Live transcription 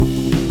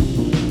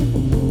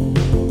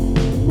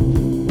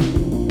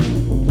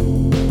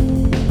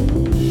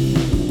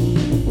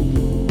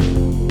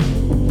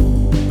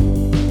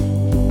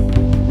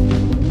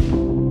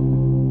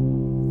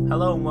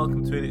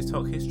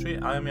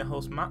I am your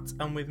host Matt,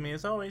 and with me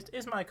as always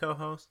is my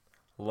co-host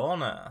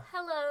Lorna.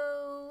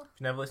 Hello. If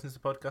you've never listened to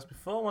the podcast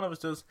before, one of us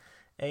does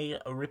a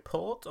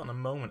report on a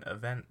moment,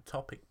 event,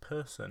 topic,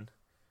 person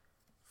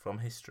from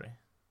history.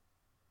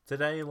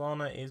 Today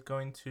Lorna is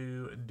going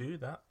to do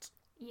that.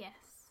 Yes.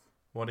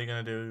 What are you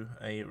going to do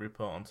a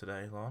report on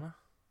today, Lorna?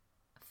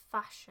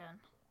 Fashion.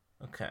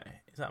 Okay,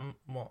 is that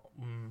what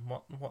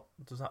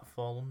does that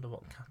fall under?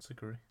 What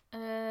category?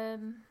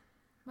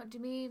 What do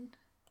you mean?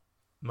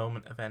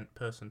 Moment, event,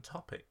 person,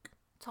 topic.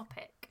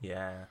 Topic.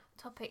 Yeah.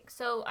 Topic.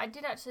 So I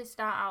did actually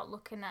start out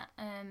looking at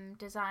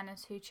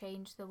designers who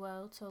changed the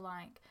world. So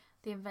like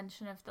the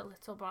invention of the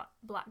little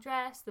black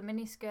dress, the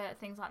miniskirt,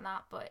 things like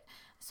that. But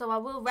so I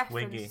will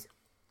reference. Twiggy.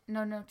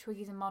 No,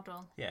 Twiggy's a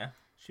model. Yeah,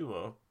 she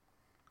wore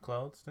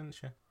clothes, didn't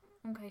she?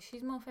 Okay,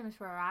 she's more famous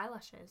for her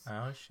eyelashes.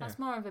 Oh, is she? That's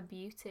more of a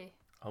beauty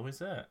Oh,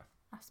 is it?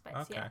 aspect.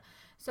 Okay. Yeah.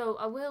 So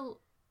I will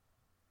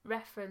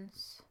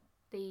reference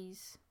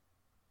these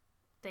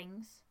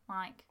things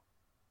like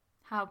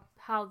how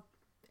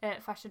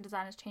fashion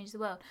designers change the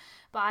world,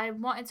 but I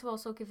wanted to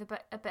also give a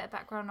bit of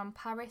background on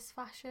Paris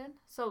fashion.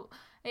 So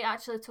it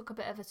actually took a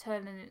bit of a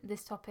turn, and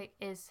this topic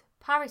is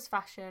Paris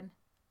fashion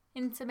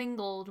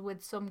intermingled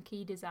with some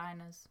key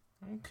designers.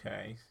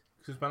 Okay,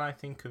 because when I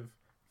think of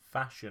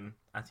fashion,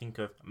 I think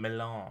of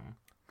Milan.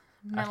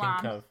 I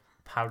Milan. think of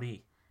Paris.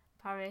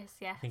 Paris,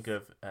 yes. I think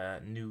of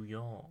New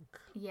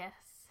York. Yes.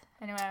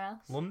 Anywhere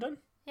else? London?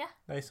 Yeah.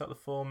 They sort of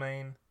the four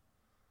main.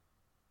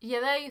 Yeah,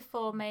 they're your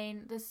four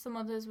main. There's some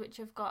others which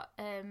have got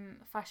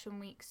fashion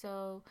week,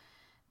 so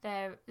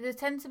they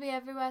tend to be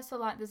everywhere. So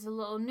like, there's a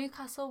little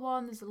Newcastle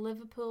one, there's a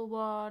Liverpool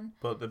one.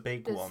 But the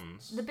big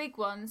ones. The big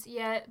ones,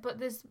 yeah. But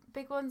there's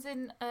big ones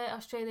in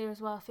Australia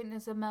as well. I think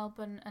there's a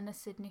Melbourne and a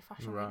Sydney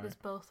fashion week. There's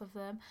both of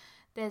them.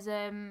 There's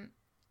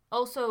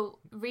also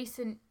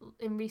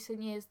in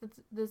recent years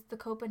there's the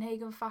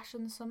Copenhagen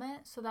Fashion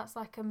Summit. So that's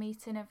like a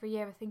meeting every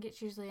year. I think it's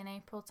usually in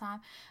April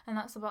time, and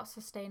that's about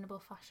sustainable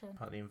fashion.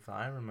 About the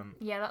environment.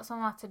 Yeah, that's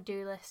on my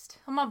to-do list,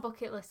 on my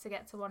bucket list to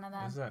get to one of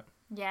them. Is it?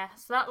 Yeah,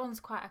 so that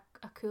one's quite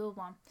a cool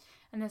one.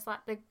 And there's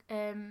like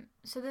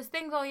so there's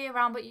things all year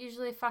round, but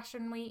usually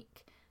Fashion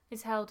Week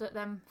is held at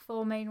them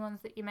four main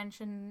ones that you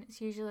mentioned.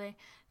 It's usually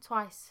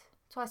twice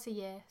a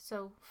year,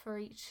 so for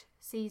each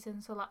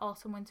season, so like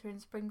autumn, winter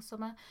and spring,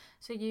 summer.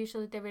 So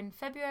usually they're in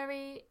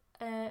February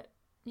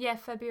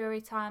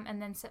time,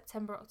 and then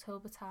September,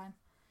 October time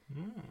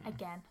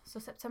again. So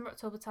September,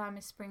 October time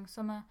is spring,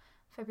 summer.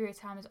 February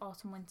time is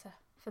autumn, winter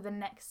for the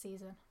next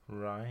season.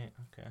 Right,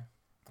 okay.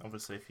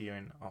 Obviously, if you're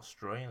in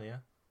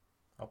Australia,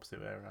 opposite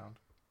way around.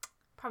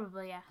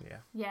 Probably, yeah. Yeah.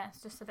 Yeah,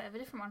 it's just a bit of a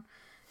different one.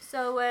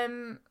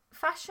 So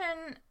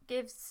fashion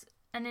gives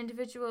an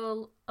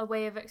individual a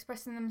way of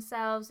expressing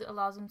themselves. It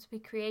allows them to be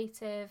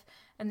creative,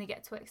 and they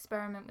get to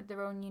experiment with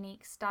their own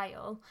unique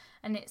style,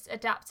 and it's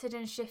adapted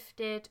and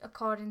shifted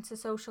according to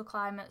social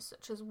climates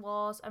such as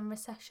wars and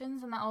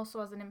recessions, and that also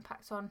has an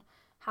impact on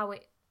how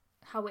it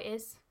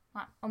is,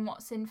 like on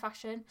what's in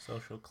fashion.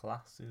 Social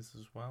classes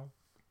as well,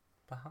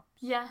 perhaps.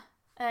 Yeah.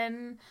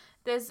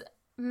 There's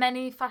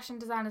many fashion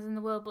designers in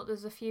the world, but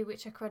there's a few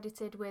which are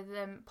credited with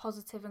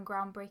positive and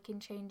groundbreaking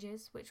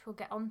changes, which we'll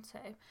get onto.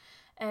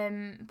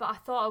 But I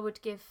thought I would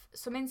give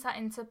some insight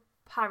into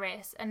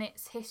Paris and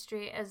its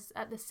history as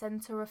at the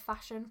centre of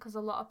fashion, because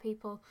a lot of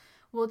people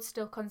would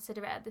still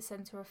consider it at the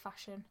centre of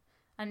fashion,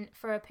 and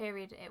for a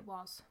period it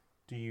was.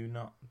 Do you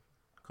not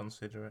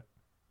consider it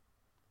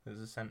as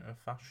the centre of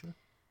fashion?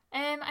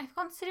 I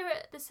consider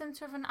it the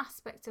centre of an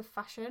aspect of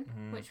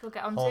fashion, which we'll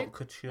get onto. Haute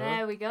couture.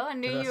 There we go. I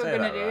knew Did you I were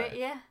going say to do that right? it,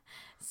 yeah.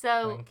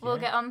 So Thank we'll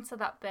you. get onto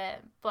that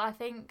bit. But I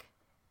think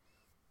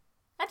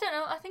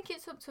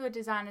it's up to a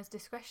designer's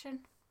discretion.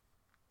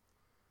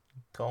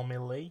 Call me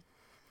Lee.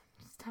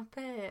 Stop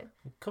it.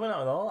 I'm coming out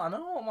with all. I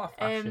know all my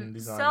fashion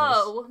designers.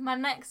 So my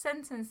next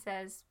sentence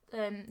says,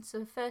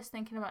 so first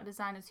thinking about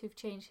designers who've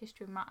changed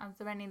history, Matt, is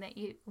there any that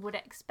you would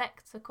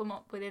expect to come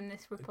up within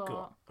this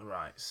report?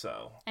 Right,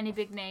 so Any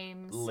big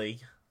names? Lee,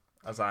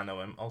 as I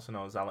know him, also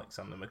known as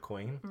Alexander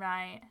McQueen.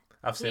 Right.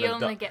 I've seen He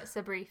only gets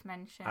a brief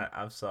mention.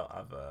 I've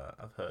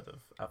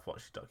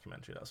watched the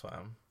documentary. That's why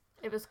I'm.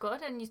 It was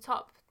good, and your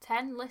top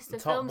 10 list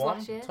of Top films one,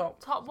 last year.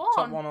 top one.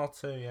 Top one or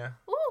two, yeah.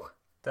 Ooh.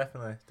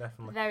 Definitely.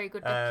 Very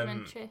good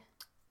documentary.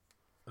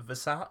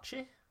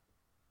 Versace.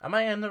 Am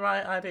I in the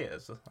right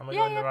ideas? Am I Yeah,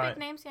 going the right? big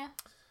names, yeah.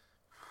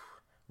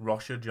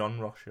 John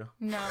Rocher.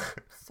 No,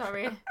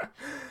 sorry.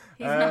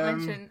 He's not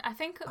mentioned. I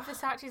think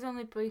Versace's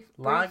only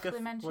briefly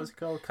mentioned. What's it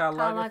called? Karl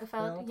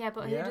Lagerfeld? Yeah,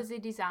 but who does he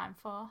design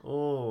for?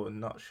 Oh,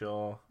 not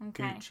sure.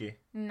 Okay. Gucci.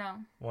 No.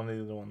 One of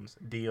the other ones.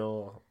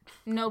 Dior.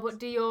 No, but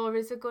Dior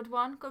is a good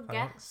one. Good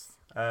Thanks.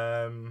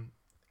 guess.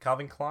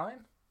 Calvin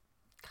Klein?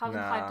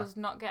 Calvin Klein does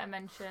not get a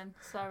mention.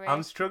 Sorry.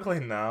 I'm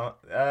struggling now.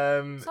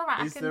 It's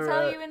alright, I can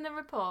tell you in the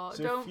report.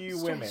 Don't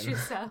stress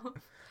yourself.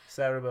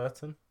 Sarah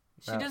Burton?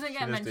 She doesn't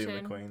get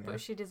mentioned, McQueen,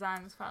 but she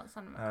designs for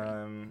Alexander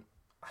McQueen.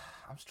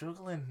 I'm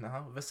struggling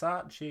now.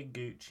 Versace,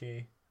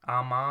 Gucci,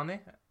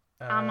 Armani.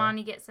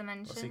 Armani gets a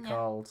mention. What's he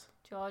called?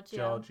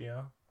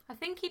 Giorgio. I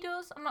think he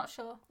does. I'm not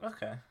sure.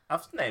 Okay.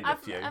 I've named a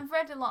few. I've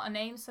read a lot of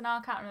names, so now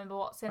I can't remember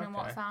what's in and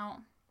what's out.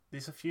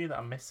 There's a few that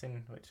I'm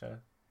missing, which are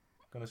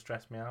going to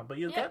stress me out, but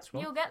you'll get to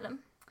them. You'll get them.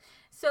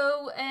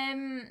 So,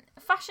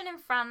 fashion in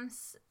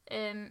France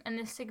and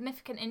the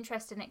significant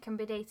interest in it can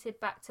be dated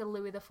back to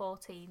Louis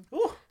XIV.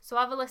 Ooh. So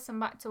have a listen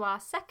back to our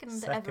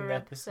second ever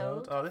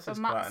episode. Oh, this is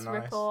Matt's quite a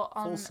nice report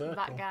on full circle.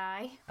 that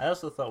guy. I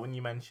also thought when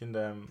you mentioned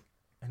an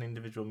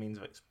individual means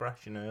of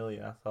expression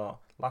earlier, I thought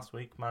last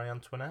week Marie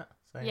Antoinette,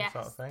 same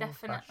sort of thing.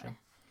 Definitely. Fashion.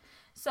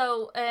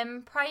 So,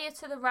 prior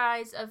to the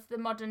rise of the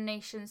modern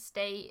nation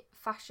state,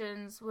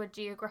 fashions were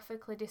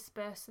geographically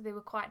dispersed, so they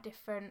were quite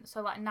different.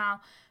 So, like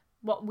now,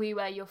 what we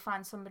wear, you'll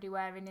find somebody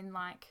wearing in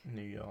like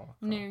New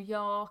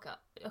York,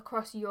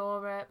 across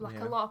Europe,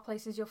 like a lot of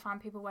places you'll find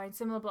people wearing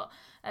similar. But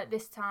at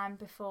this time,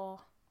 before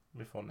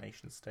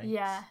nation states,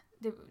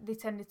 they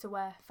tended to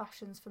wear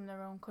fashions from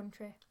their own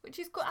country, which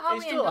is how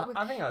we end up with.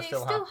 I think that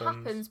still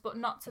happens, but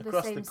not to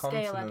across the same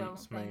scale. I don't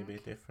think. Maybe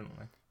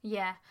differently.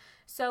 Yeah.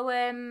 So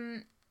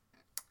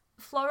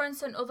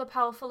Florence and other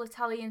powerful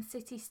Italian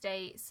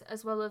city-states,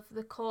 as well as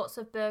the courts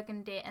of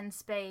Burgundy and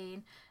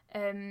Spain,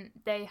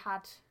 they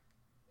had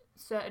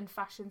certain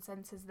fashion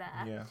centres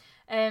there.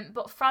 Yeah.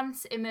 But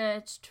France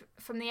emerged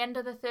from the end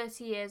of the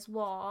 30 Years'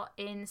 War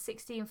in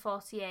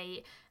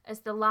 1648 as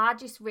the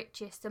largest,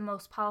 richest and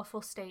most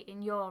powerful state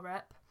in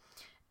Europe.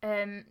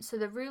 So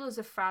the rulers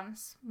of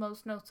France,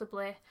 most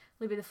notably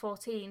Louis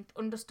XIV,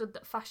 understood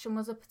that fashion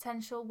was a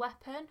potential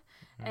weapon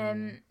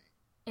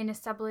in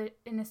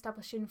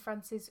establishing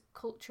France's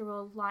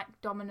cultural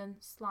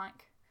dominance,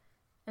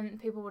 and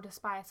people would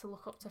aspire to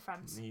look up to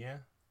France. Yeah.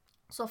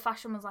 So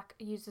fashion was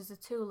used as a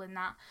tool in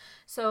that.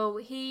 So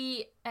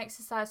he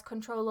exercised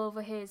control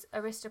over his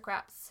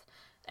aristocrats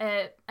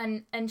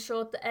and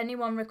ensured that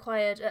anyone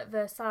required at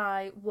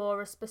Versailles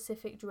wore a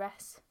specific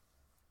dress.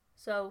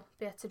 So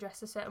they had to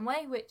dress a certain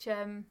way, which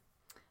I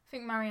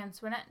think Marie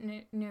Antoinette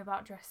knew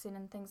about dressing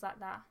and things like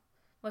that.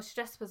 Well,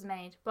 dress was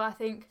made, but I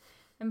think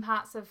in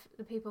parts of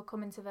the people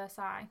coming to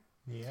Versailles.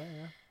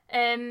 Yeah.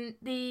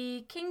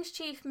 The King's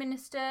Chief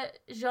Minister,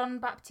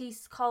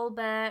 Jean-Baptiste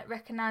Colbert,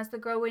 recognised the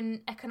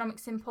growing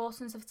economic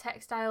importance of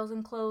textiles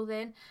and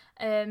clothing,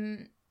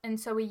 and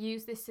so he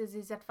used this as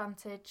his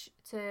advantage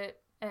to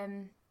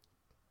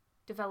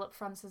develop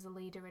France as a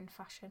leader in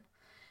fashion.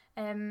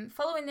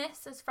 Following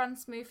this, as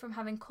France moved from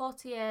having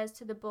courtiers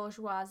to the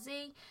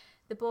bourgeoisie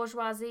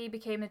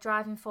became the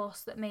driving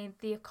force that made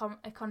the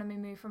economy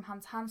move from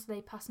hand to hand, so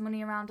they passed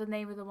money around and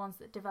they were the ones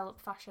that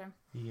developed fashion.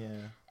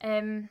 Yeah.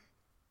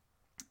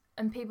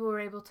 And people were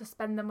able to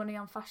spend the money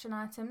on fashion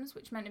items,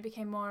 which meant it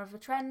became more of a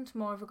trend,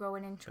 more of a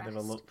growing interest. Bit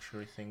of a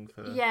luxury thing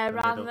for the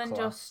rather than class.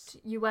 Just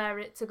you wear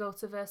it to go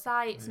to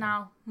Versailles, it's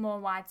now more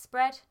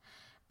widespread.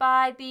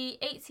 By the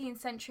 18th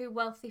century,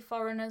 wealthy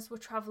foreigners were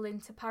travelling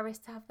to Paris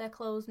to have their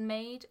clothes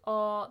made,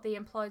 or they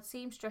employed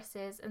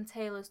seamstresses and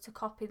tailors to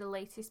copy the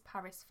latest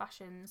Paris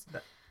fashions.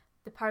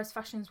 The Paris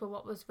fashions were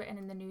what was written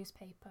in the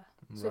newspaper.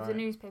 So if the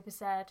newspaper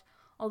said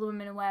all the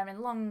women are wearing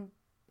long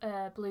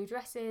blue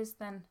dresses,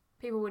 then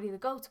people would either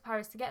go to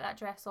Paris to get that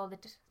dress, or they'd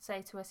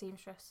say to a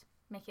seamstress,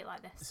 make it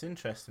like this. It's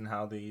interesting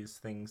how these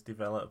things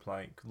develop.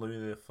 Like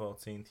Louis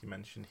XIV, you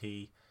mentioned,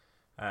 he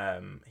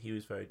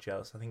was very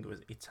jealous. I think it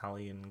was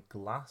Italian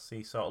glass.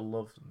 He sort of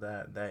loved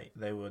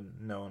they were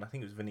known. I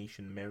think it was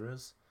Venetian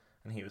mirrors,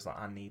 and he was like,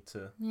 I need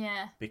to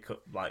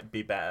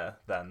be better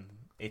than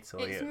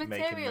Italy it's at making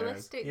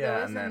mirrors. It's materialistic,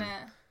 though, isn't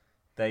it?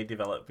 They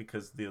develop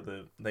because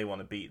they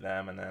want to beat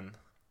them, and then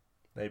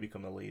they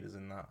become the leaders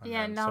in that.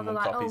 And now they're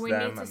like, we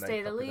need to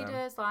stay the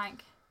leaders.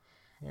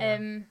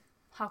 Them.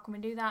 How can we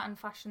do that? And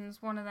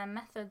fashion's one of their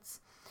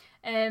methods.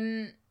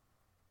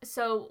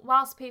 So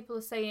whilst people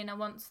are saying, I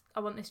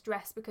want this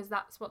dress because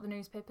that's what the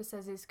newspaper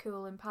says is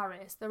cool in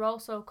Paris, they're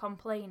also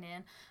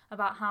complaining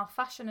about how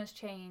fashion has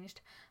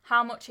changed,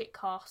 how much it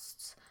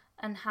costs,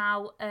 and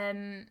how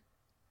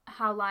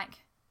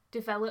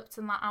developed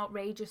and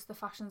outrageous the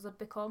fashions have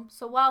become.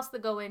 So whilst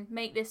they're going,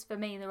 make this for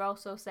me, they're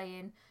also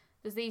saying,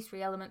 there's these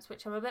three elements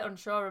which I'm a bit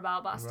unsure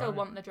about, but I still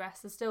want the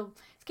dress. It's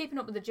keeping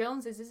up with the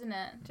Joneses, isn't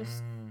it?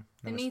 Just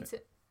they need to.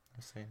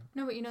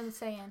 No, but you know the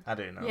saying. I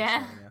do know.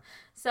 Yeah.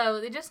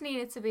 So they just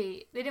needed to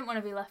be. They didn't want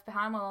to be left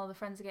behind while all the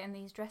friends are getting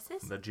these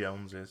dresses. The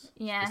Joneses.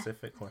 Yeah.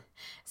 Specifically.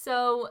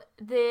 So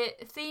the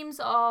themes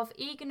of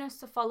eagerness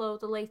to follow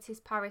the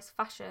latest Paris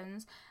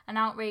fashions and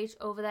outrage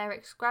over their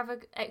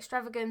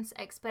extravagance,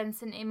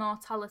 expense, and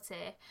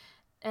immortality.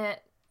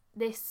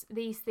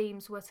 These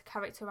themes were to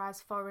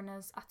characterise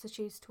foreigners'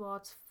 attitudes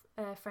towards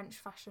French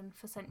fashion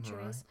for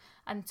centuries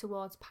and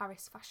towards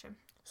Paris fashion.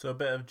 So a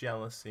bit of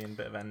jealousy and a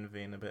bit of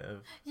envy and a bit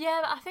of... Yeah,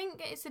 but I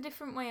think it's a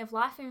different way of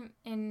life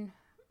in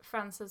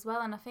France as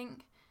well, and I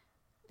think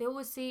they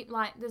always see,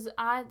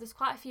 there's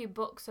quite a few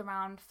books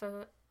around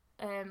for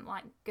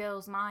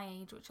girls my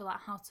age, which are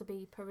how to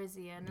be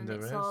Parisian,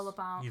 and all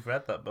about... You've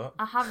read that book?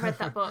 I have read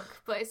that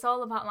book, but it's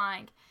all about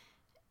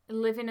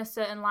living a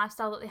certain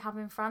lifestyle that they have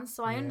in France.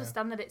 So I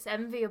understand that it's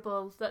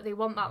enviable that they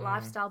want that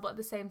lifestyle, but at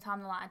the same time,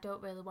 they're I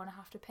don't really want to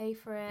have to pay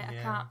for it. I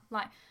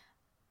can't,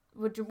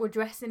 we're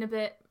dressing a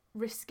bit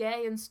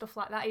risque and stuff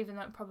like that, even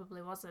though it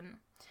probably wasn't.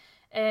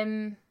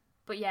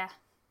 But yeah,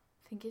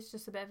 I think it's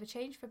just a bit of a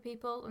change for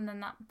people, and then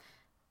that.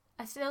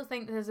 I still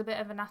think there's a bit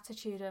of an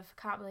attitude of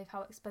can't believe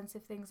how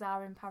expensive things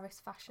are in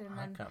Paris fashion.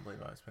 I can't believe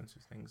how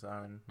expensive things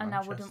are in and Manchester.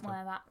 I wouldn't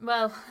wear that.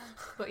 Well,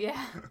 but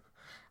yeah,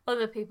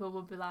 other people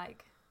would be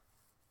like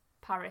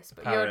Paris,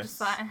 but you're just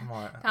like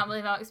can't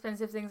believe how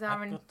expensive things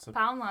are in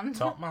Poundland.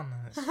 Top man.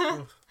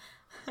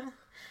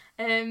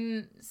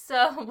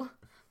 So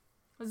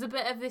there's a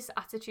bit of this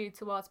attitude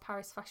towards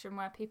Paris fashion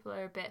where people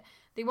are a bit,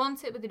 they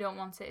want it but they don't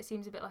want it. It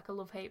seems a bit like a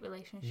love-hate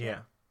relationship. Yeah.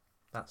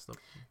 That's the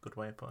good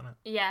way of putting it.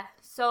 Yeah.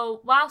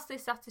 So whilst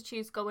this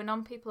attitude's going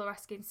on, people are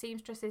asking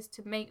seamstresses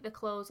to make the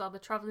clothes or they're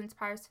travelling to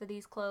Paris for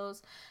these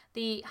clothes.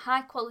 The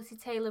high quality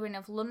tailoring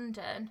of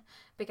London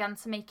began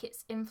to make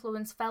its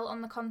influence felt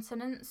on the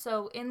continent.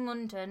 So in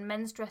London,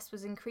 men's dress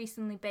was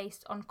increasingly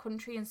based on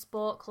country and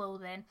sport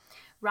clothing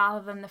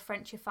rather than the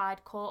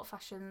Frenchified court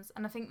fashions.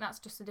 And I think that's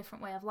just a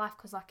different way of life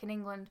because like in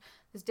England,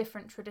 there's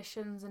different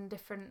traditions and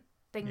different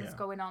things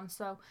going on.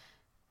 So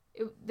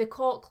the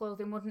court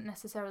clothing wouldn't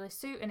necessarily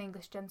suit an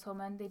English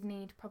gentleman. They'd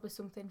need probably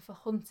something for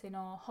hunting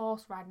or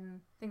horse riding,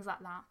 things like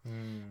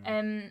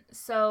that.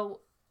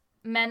 So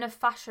men of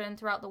fashion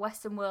throughout the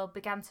Western world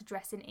began to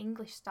dress in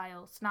English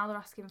style. So now they're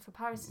asking for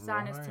Paris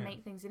designers to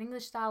make things in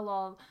English style,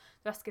 or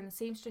they're asking the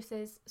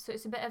seamstresses. So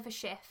it's a bit of a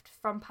shift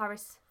from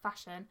Paris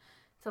fashion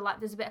to like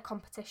there's a bit of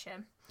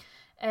competition.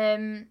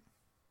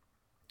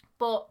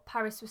 But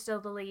Paris were still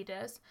the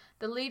leaders.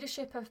 The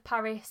leadership of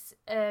Paris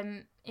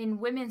in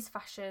women's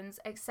fashions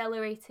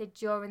accelerated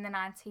during the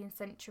 19th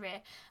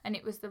century, and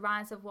it was the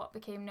rise of what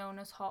became known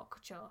as haute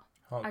couture,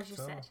 as you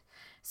said.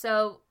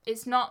 So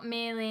it's not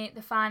merely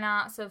the fine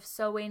arts of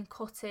sewing,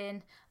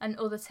 cutting, and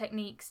other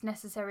techniques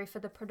necessary for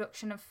the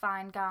production of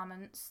fine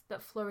garments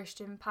that flourished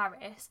in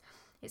Paris.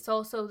 It's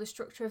also the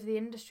structure of the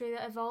industry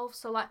that evolved.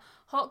 So like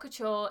haute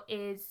couture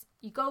is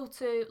you go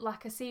to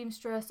like a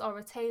seamstress or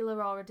a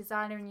tailor or a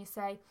designer and you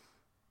say,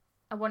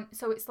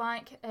 so it's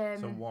like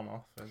it's a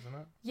one-off, isn't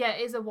it? Yeah,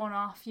 it is a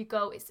one-off. You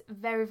go, it's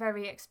very,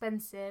 very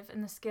expensive,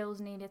 and the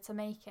skills needed to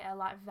make it are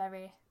like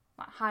very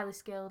like highly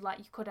skilled. Like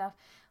you could have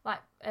like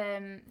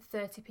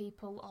 30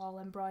 people all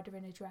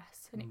embroidering a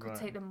dress, and it could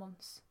take them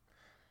months.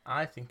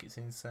 I think it's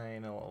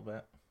insane a little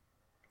bit.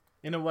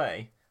 In a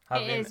way,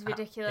 it is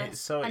ridiculous.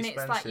 It's so expensive,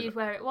 and it's like you'd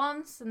wear it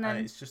once, and then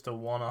it's just a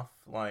one-off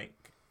like.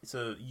 It's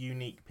a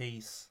unique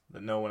piece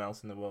that no one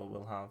else in the world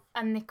will have.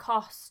 And they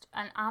cost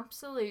an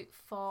absolute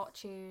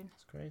fortune.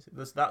 It's crazy.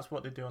 That's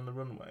what they do on the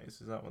runways?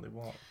 Is that what they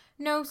want?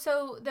 No,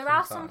 so there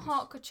are some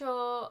haute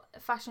couture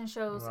fashion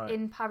shows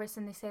in Paris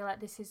and they say, like,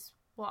 this is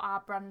what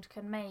our brand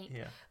can make.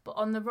 Yeah. But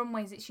on the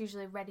runways, it's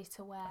usually ready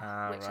to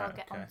wear, which I'll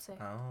get onto.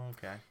 Oh,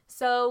 okay.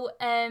 So,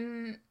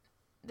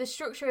 the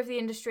structure of the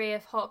industry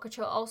of haute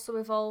couture also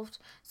evolved.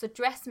 So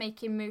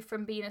dressmaking moved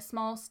from being a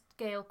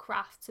small-scale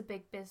craft to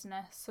big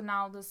business. So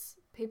now there's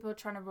people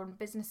trying to run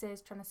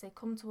businesses, trying to say,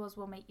 come to us,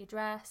 we'll make your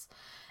dress.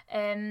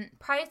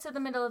 Prior to the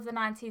middle of the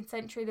 19th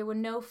century, there were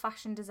no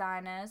fashion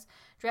designers.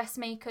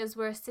 Dressmakers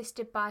were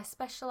assisted by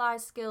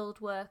specialised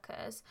skilled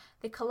workers.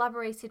 They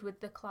collaborated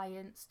with the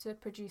clients to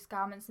produce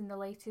garments in the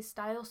latest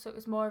style. So it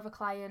was more of a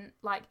client,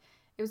 like,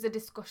 it was a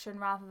discussion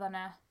rather than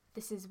a,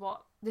 this is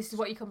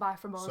what you can buy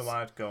from us. So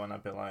I'd go and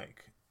I'd be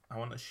like, I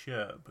want a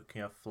shirt, but can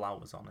you have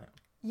flowers on it?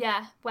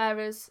 Yeah,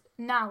 whereas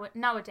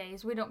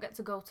nowadays, we don't get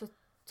to go to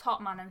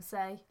Topman and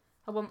say,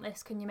 I want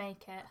this, can you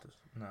make it?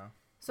 No.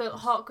 So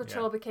haute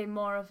couture became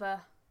more of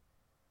a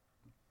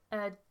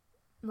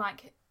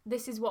like,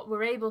 this is what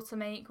we're able to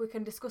make, we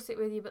can discuss it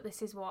with you, but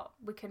this is what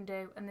we can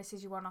do, and this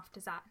is your one-off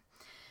design.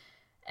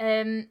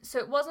 So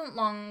it wasn't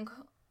long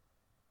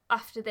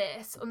after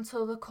this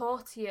until the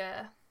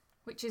courtier,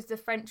 which is the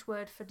French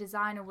word for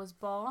designer, was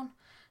born.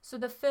 So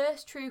the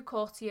first true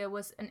courtier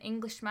was an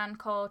Englishman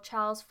called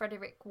Charles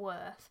Frederick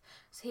Worth.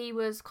 So he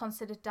was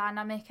considered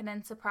dynamic and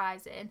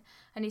enterprising,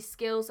 and his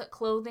skills at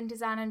clothing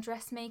design and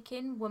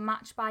dressmaking were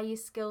matched by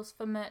his skills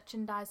for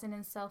merchandising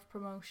and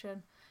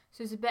self-promotion.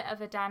 So he's a bit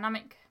of a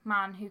dynamic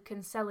man who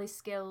can sell his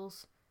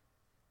skills.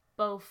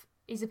 Both,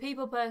 he's a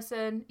people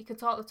person, he can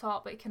talk the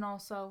talk, but he can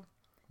also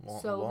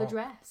sew the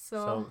dress.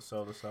 So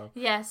the sew.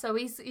 Yeah, so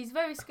he's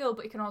very skilled,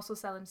 but he can also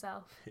sell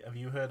himself. Have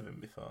you heard of him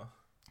before?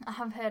 I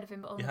have heard of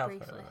him, but only briefly.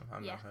 Heard of him.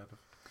 I've not heard of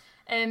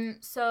him.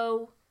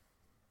 So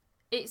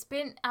it's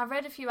been. I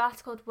read a few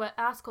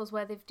articles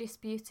where they've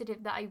disputed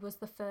it that he was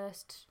the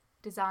first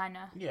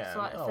designer. Yeah, so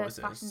like the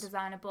first fashion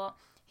designer, but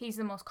he's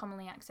the most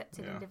commonly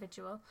accepted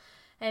individual.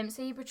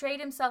 So he portrayed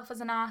himself as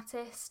an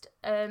artist,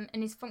 and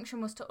his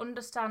function was to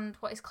understand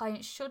what his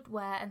clients should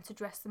wear and to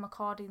dress them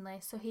accordingly.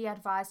 So he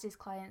advised his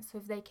clients. So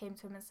if they came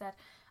to him and said,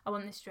 I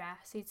want this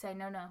dress, he'd say,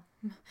 no,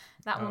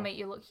 that will make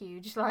you look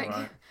huge. Like,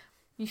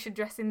 you should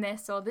dress in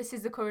this, or this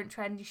is the current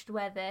trend, you should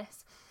wear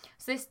this.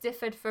 So this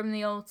differed from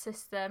the old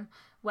system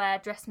where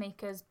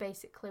dressmakers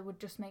basically would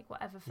just make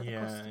whatever for the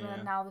customer,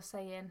 and now they're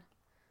saying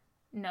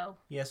no.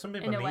 Yeah, some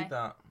people need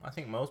that. I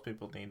think most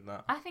people need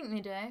that. I think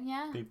they do,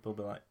 yeah. People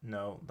be like,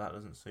 no, that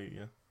doesn't suit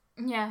you.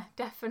 Yeah,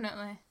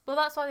 definitely. Well,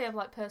 that's why they have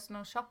like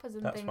personal shoppers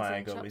and That's things why I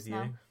in go shops with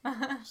now. you.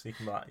 So you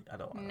can be like, I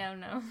don't want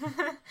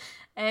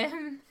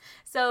No.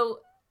 So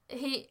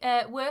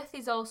Worth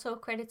is also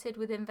credited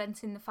with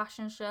inventing the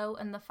fashion show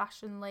and the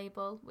fashion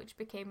label, which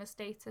became a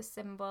status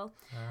symbol,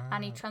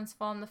 and he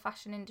transformed the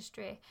fashion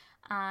industry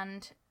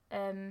and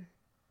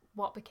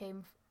what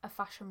became a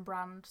fashion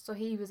brand. So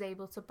he was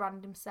able to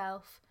brand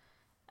himself,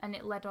 and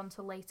it led on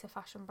to later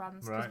fashion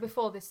brands. Because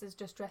before this is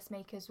just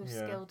dressmakers with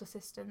skilled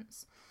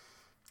assistants.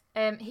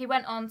 He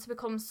went on to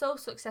become so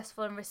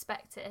successful and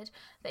respected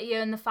that he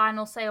earned the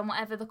final say on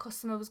whatever the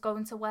customer was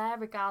going to wear,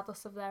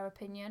 regardless of their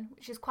opinion,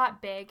 which is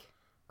quite big.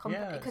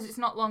 Because it's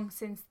not long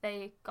since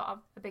they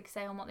got a big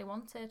say on what they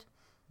wanted.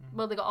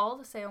 Well, they got all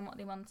the say on what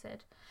they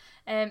wanted.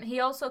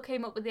 He also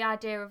came up with the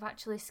idea of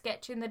actually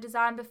sketching the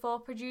design before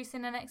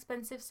producing an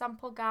expensive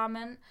sample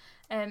garment,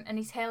 and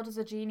he's hailed as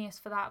a genius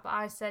for that. But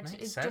I said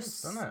Makes sense,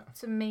 just doesn't it?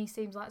 to me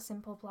seems like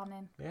simple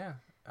planning. Yeah,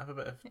 have a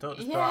bit of. Don't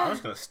just be like, I was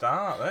going to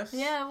start this.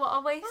 Yeah, what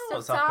a waste of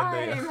what's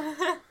happened time.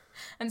 here?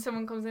 And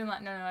someone comes in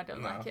like, no, I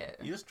don't like it.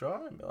 You just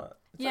draw it and be like,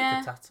 it's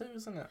like a tattoo,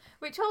 isn't it?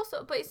 Which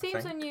also, but it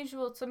seems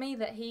unusual to me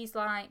that he's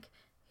like,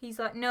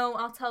 no,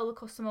 I'll tell the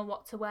customer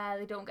what to wear.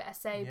 They don't get a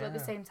say, but at the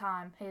same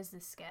time, here's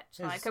this sketch.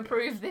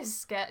 Approve this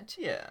sketch.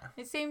 Yeah.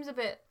 It seems a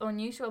bit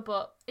unusual,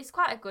 but it's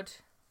quite a good.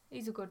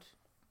 He's a good.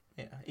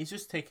 Yeah, he's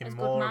just taking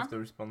more of the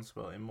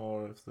responsibility,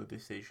 more of the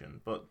decision,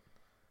 but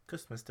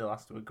customer still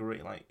has to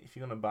agree. Like, if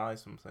you're gonna buy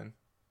something,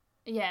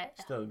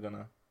 still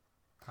gonna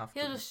have to.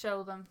 He'll just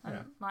show them,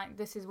 and like,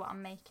 this is what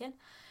I'm making.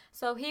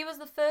 So he was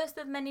the first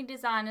of many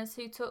designers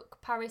who took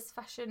Paris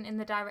fashion in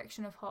the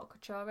direction of haute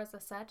couture, as I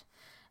said.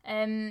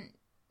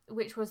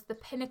 Which was the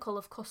pinnacle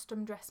of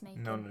custom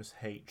dressmaking. Known as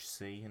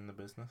HC in the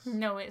business.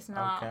 No, it's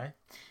not.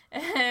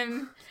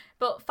 Okay.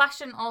 But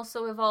fashion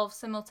also evolved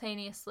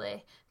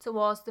simultaneously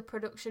towards the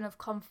production of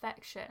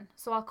confection.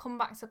 So I'll come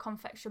back to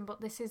confection, but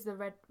this is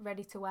the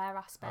ready-to-wear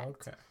aspect.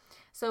 Okay.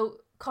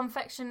 So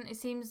confection, it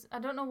seems, I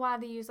don't know why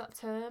they use that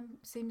term.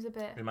 It seems a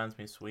bit... Reminds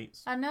me of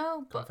sweets. I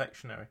know, but...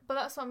 Confectionery. But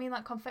that's what I mean,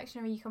 like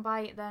confectionery, you can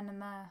buy it then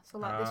and there. So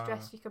like this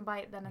dress, you can buy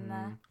it then and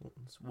there.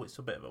 It's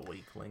a bit of a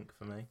weak link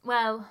for me.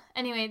 Well,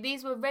 anyway,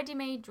 these were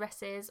ready-made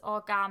dresses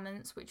or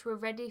garments which were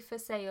ready for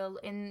sale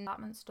in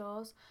department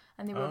stores,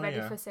 and they were ready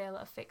for sale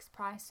at a fixed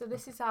price. So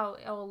this is how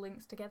it all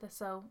links together.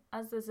 So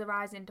as there's a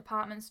rise in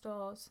department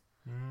stores,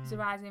 there's a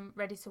rise in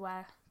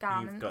ready-to-wear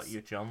garments. You've got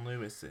your John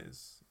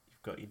Lewis's.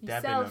 Got your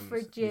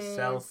Debenhams, your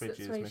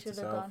Selfridges, Mr.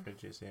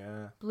 Selfridges,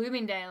 yeah.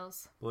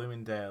 Bloomingdale's.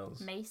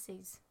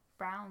 Macy's.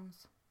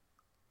 Browns.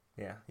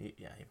 Yeah,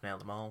 you've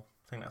nailed them all.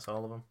 I think that's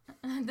all of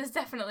them. There's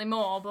definitely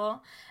more,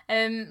 but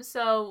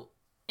so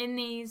in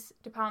these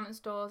department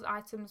stores,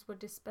 items were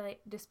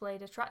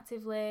displayed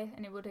attractively,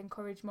 and it would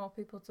encourage more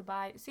people to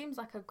buy. It seems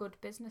like a good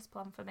business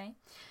plan for me.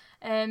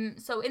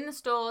 So in the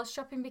stores,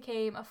 shopping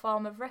became a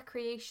form of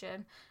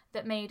recreation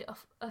that made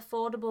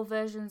affordable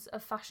versions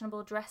of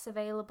fashionable dress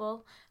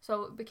available.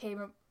 So it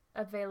became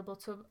available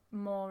to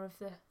more of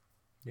the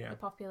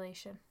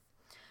population.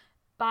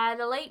 By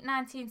the late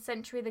 19th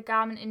century, the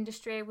garment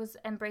industry was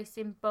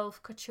embracing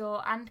both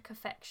couture and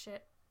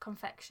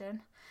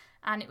confection,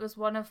 and it was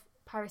one of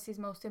Paris's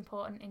most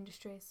important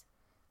industries.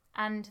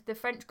 And the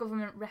French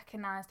government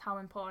recognised how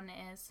important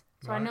it is.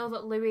 So I know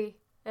that Louis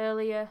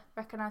earlier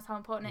recognised how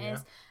important it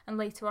is, and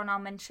later on I'll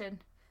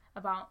mention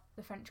about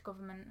the French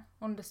government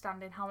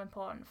understanding how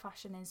important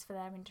fashion is for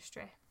their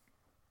industry.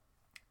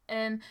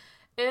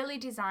 Early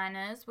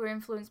designers were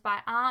influenced by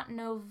Art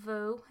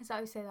Nouveau. Is that how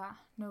you say that?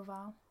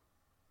 Nouveau?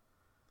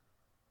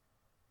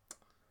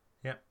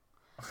 Yep.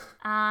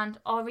 And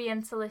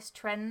Orientalist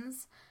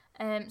trends.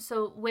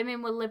 So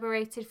women were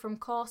liberated from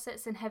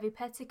corsets and heavy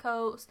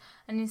petticoats,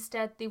 and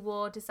instead they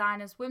wore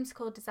designers'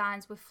 whimsical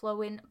designs with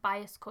flowing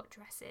bias cut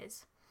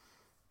dresses.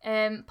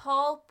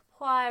 Paul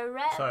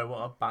Poiret. Sorry, what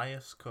are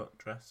bias cut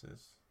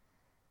dresses?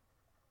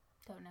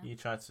 Don't know. You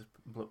tried to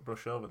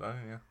brush over that,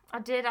 didn't you? I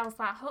did. I was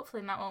like,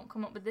 hopefully Matt won't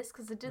come up with this,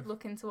 because I did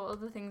look into what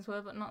other things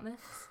were, but not this.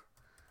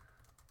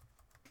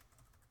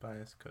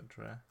 Bias cut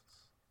dress.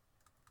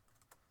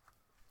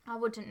 I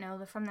wouldn't know.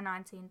 They're from the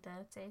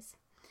 1930s.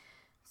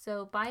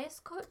 So,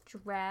 bias cut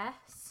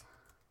dress.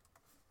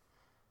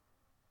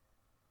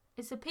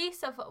 It's a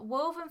piece of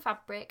woven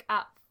fabric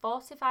at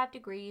 45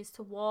 degrees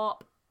to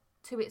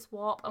its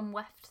warp and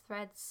weft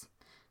threads.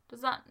 Does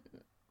that...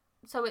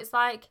 So it's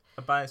like...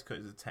 A bias cut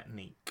is a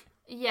technique.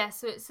 Yeah,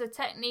 so it's a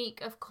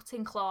technique of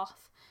cutting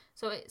cloth.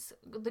 So it's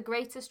the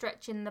greater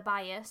stretch in the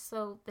bias,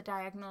 so the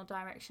diagonal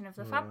direction of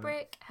the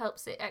fabric,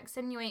 helps it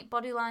accentuate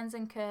body lines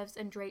and curves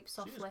and drape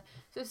softly.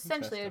 So it's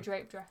essentially a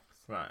drape dress.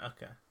 Right,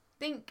 okay.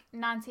 Think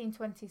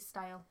 1920s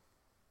style.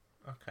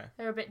 Okay.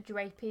 They're a bit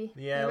drapey.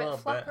 Yeah, They're a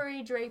bit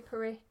flappery,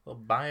 drapery. Well,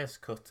 bias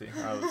cutting,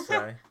 I would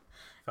say.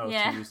 If I was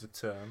to use the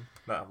term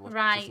that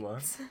I've just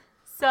learned.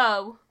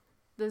 So,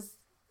 there's,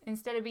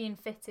 instead of being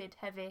fitted,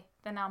 heavy,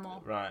 they're now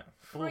more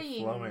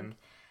freeing. Flowing.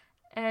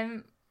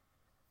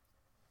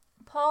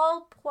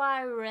 Paul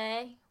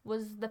Poiret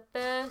was the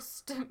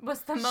first,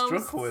 was the Struck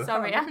most, with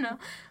sorry, that. I know,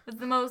 was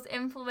the most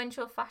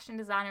influential fashion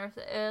designer of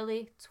the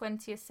early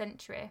 20th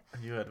century.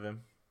 Have you heard of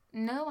him?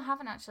 No, I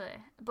haven't actually.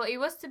 But he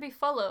was to be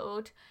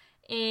followed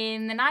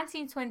in the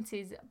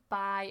 1920s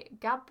by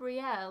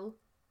Gabrielle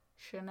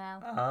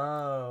Chanel.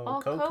 Oh,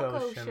 Oh,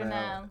 Coco Chanel.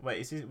 Chanel.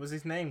 Wait, was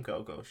his name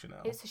Coco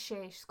Chanel? It's a she.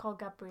 She's called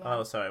Gabrielle.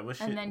 Oh, sorry. Was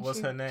And then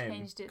she her name?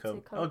 changed it to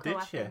Oh, Coco, did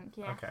I she? think,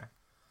 yeah. Okay.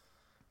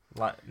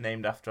 Like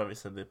named after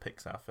obviously the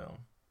Pixar film,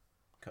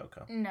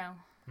 Coco. No.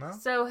 No.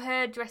 So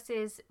her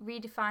dresses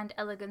redefined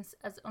elegance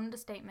as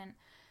understatement.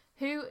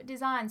 Who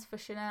designs for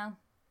Chanel?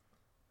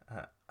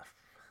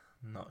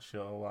 Not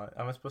sure why.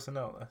 Am I supposed to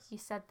know this? You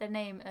said the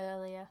name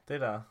earlier.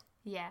 Did I?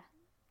 Yeah.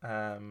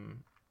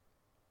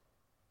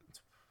 It's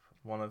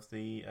one of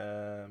the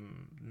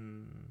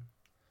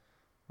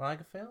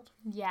Lagerfeld.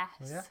 Yes.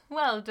 Yeah.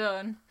 Well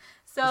done.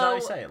 So Is that how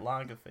you say it?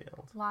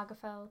 Lagerfeld.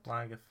 Lagerfeld.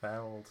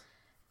 Lagerfeld.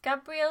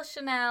 Gabrielle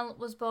Chanel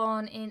was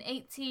born in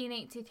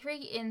 1883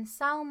 in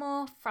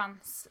Salmore,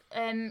 France.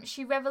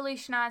 She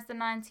revolutionised the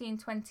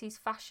 1920s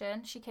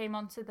fashion. She came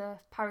onto the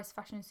Paris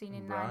fashion scene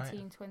in Right.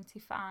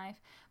 1925,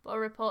 but a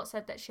report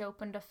said that she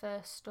opened her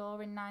first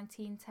store in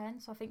 1910.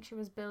 So I think she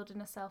was building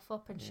herself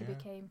up, and she Yeah.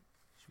 became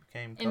She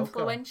became Coco.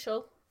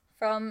 influential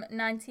from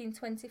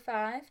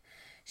 1925.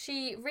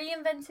 She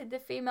reinvented the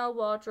female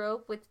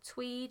wardrobe with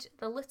tweed,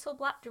 the little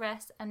black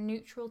dress, and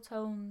neutral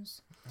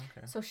tones.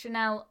 Okay. So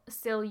Chanel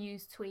still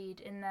use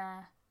tweed in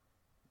their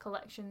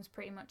collections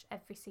pretty much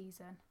every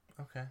season.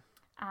 Okay.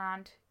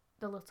 And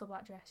the little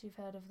black dress. You've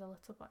heard of the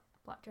little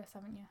black dress,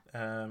 haven't you?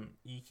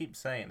 You keep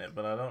saying it,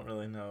 but I don't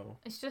really know.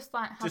 It's just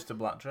like... Just a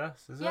black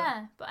dress, is it?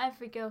 Yeah, but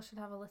every girl should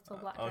have a little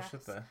black dress. Oh,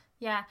 should they?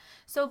 Yeah.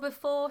 So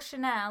before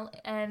Chanel,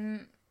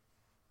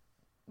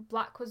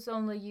 black was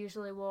only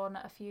usually worn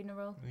at a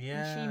funeral.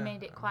 Yeah. And she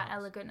made it quite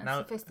elegant and Now-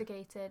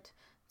 sophisticated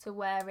to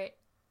wear it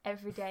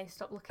every day.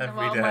 Stop looking Every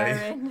at what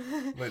day. I'm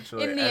wearing.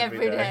 Literally In the every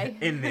everyday.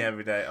 In the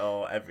everyday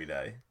or every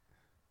day.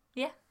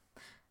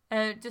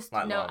 Just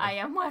Like no, Lana. I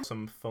am wearing.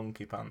 Some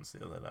funky pants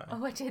the other day.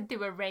 Oh, I did. They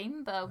were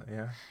rainbow.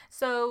 Yeah.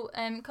 So,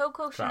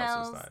 Coco Trousers,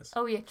 Chanel's... that is.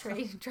 Oh, yeah,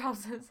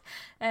 trousers.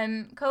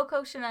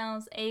 Coco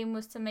Chanel's aim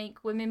was to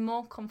make women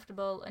more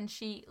comfortable, and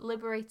she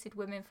liberated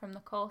women from the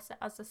corset,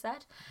 as I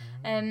said.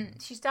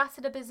 She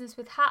started a business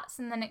with hats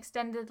and then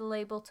extended the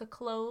label to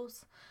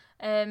clothes.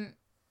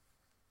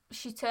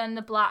 She turned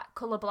the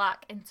colour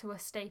black into a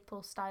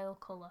staple style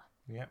colour.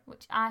 Yeah.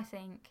 Which I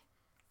think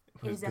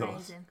It is does.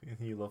 amazing.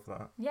 You love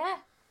that. Yeah.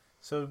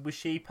 So was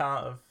she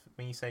part of,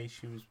 when you say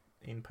she was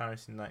in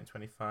Paris in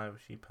 1925,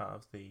 was she part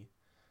of the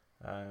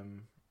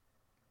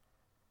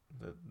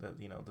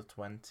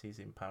 20s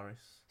in Paris?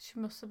 She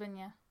must have been,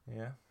 yeah.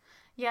 Yeah.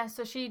 Yeah,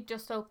 so she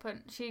just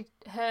opened...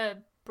 Her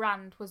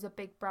brand was a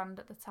big brand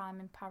at the time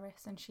in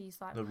Paris, and she's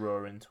like... The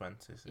Roaring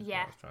Twenties is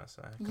Yeah. what I was trying to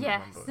say. I couldn't Yes.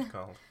 remember what it's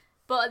called.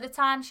 But at the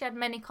time, she had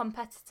many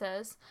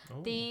competitors.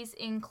 Ooh. These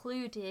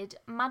included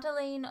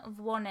Madeleine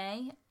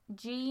Vonnet,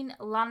 Jean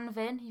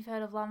Lanvin. You've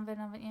heard of Lanvin,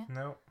 haven't you?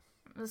 No.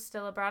 There's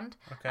still a brand.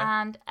 Okay.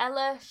 And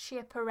Ella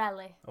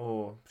Schiaparelli.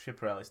 Oh,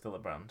 Schiaparelli's still a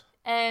brand.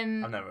 I've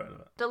never heard of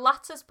it. The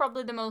latter's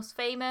probably the most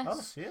famous.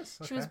 Oh, she is.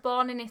 Okay. She was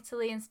born in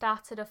Italy and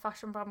started a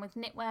fashion brand with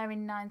knitwear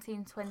in I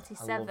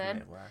 1927. love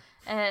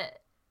knitwear.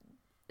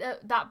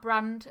 That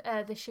brand,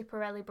 the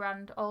Schiaparelli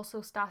brand,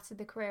 also started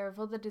the career of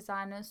other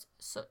designers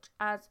such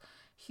as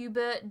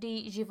Hubert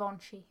de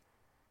Givenchy.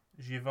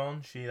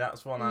 Givenchy,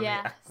 that's one I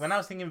Yes. knew. When I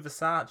was thinking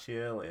Versace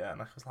earlier,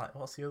 and I was like,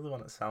 what's the other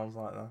one that sounds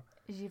like that?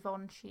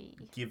 Givenchy.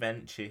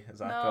 Givenchy,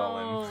 as I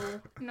call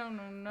him.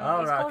 No. Oh,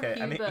 He's right, called okay.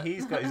 And Hubert.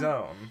 he's got his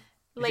own.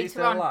 Is Later he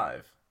still on.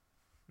 alive?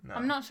 No.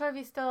 I'm not sure if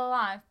he's still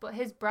alive, but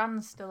his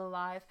brand's still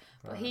alive.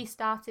 But Right. he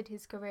started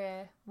his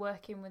career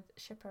working with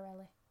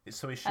Schiaparelli.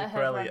 So is her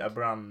Schiaparelli brand. a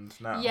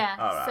brand now? Yeah,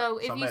 All right. so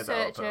I if you made that up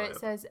search her, earlier. it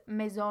says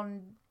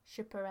Maison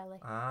Schiaparelli.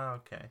 Ah,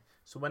 okay.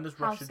 So when does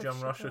House Russia of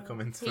John Russia Schiaparelli.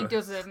 come into He this?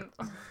 doesn't.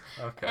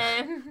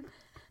 Okay.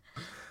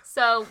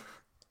 So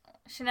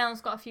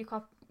Chanel's got a few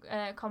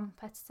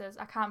competitors.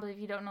 I can't believe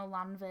you don't know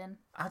Lanvin.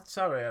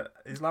 Sorry,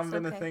 is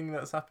Lanvin a okay. thing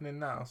that's happening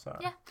now? Sorry.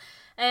 Yeah.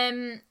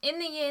 In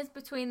the years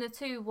between the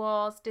two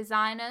wars,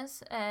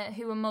 designers,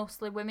 who were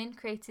mostly women,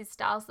 created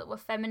styles that were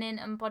feminine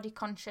and body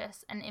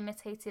conscious and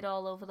imitated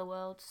all over the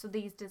world. So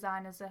these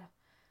designers are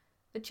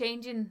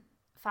changing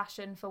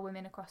fashion for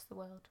women across the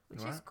world, which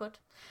is Right. good.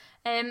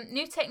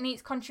 New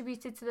techniques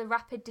contributed to the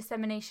rapid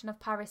dissemination of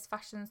Paris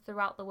fashions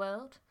throughout the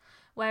world.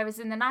 Whereas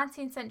in the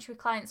 19th century,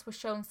 clients were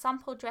shown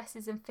sample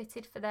dresses and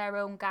fitted for their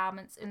own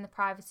garments in the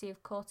privacy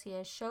of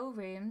courtiers'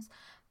 showrooms,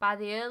 by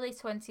the early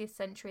 20th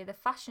century, the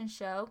fashion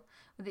show,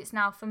 with its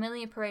now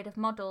familiar parade of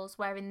models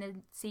wearing the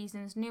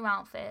season's new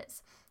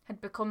outfits,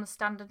 had become the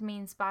standard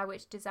means by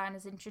which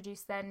designers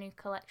introduced their new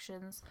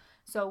collections.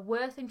 So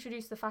Worth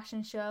introduced the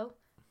fashion show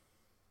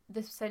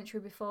the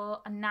century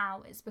before, and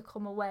now it's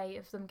become a way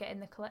of them getting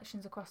the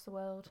collections across the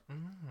world.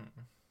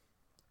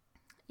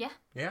 Yeah.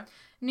 Yeah.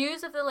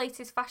 News of the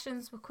latest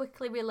fashions were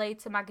quickly relayed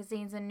to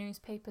magazines and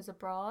newspapers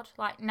abroad.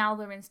 Like now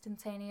they're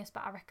instantaneous,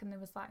 but I reckon there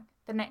was like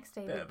the next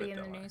day Bit they'd of be a in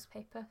the delay.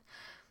 newspaper.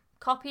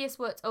 Copyists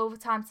worked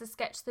overtime to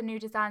sketch the new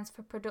designs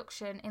for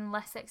production in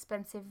less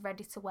expensive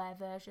ready-to-wear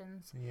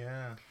versions.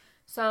 Yeah.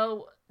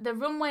 So the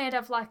runway would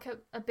have like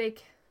a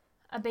big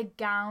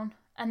gown,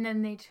 and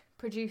then they'd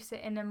produce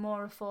it in a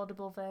more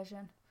affordable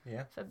version.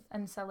 Yeah.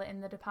 And sell it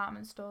in the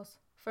department stores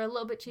for a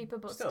little bit cheaper,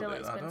 but still do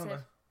expensive. that, don't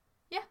they?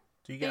 Yeah.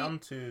 Do you get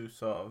onto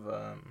sort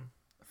of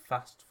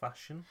fast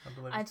fashion? I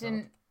believe. I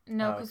didn't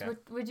know, because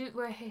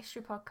we're a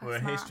history podcast. We're a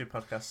history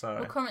podcast.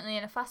 Sorry. We're currently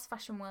in a fast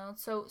fashion world,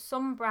 so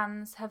some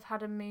brands have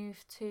had a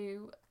move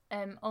to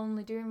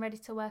only doing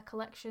ready-to-wear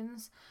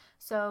collections,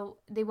 so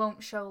they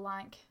won't show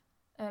like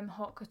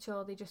haute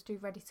couture. They just do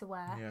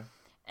ready-to-wear. Yeah.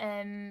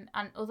 And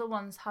other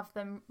ones have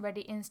them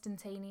ready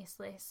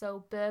instantaneously.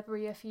 So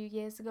Burberry a few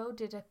years ago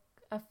did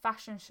a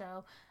fashion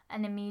show,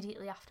 and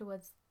immediately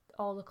afterwards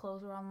all the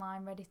clothes were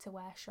online, ready to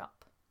wear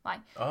shop. Like,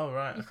 oh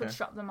right, you could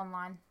shop them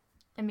online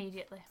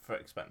immediately for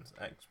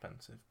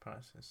expensive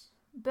prices.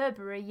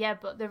 Burberry, yeah,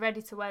 but the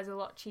ready to wear is a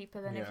lot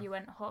cheaper than if you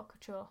went haute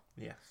couture.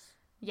 Yes.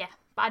 Yeah,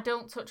 but I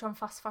don't touch on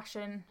fast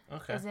fashion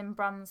Okay. as in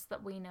brands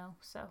that we know.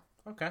 So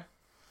okay.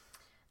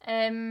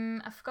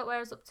 I forgot where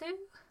I was up to.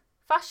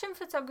 Fashion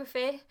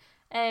photography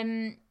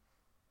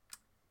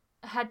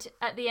had,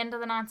 at the end of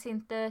the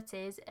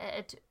 1930s,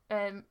 it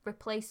had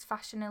replaced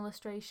fashion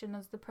illustration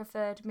as the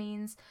preferred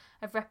means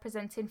of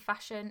representing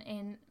fashion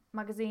in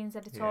magazines,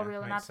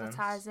 editorial and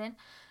advertising.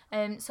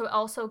 So it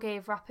also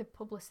gave rapid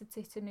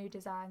publicity to new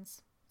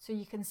designs. So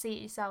you can see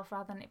it yourself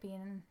rather than it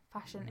being in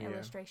fashion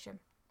illustration.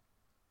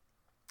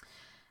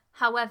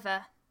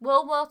 However,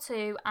 World War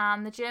II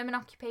and the German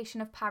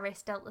occupation of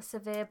Paris dealt a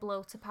severe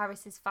blow to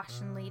Paris's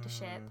fashion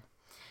leadership.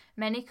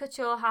 Many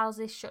couture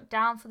houses shut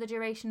down for the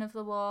duration of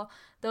the war.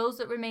 Those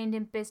that remained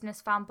in business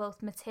found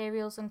both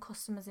materials and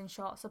customers in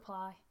short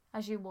supply,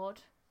 as you would.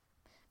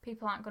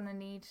 People aren't going to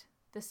need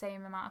the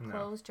same amount of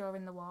clothes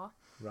during the war.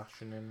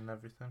 Rationing and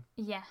everything.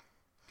 Yeah.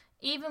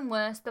 Even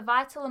worse, the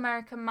vital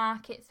American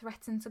market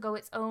threatened to go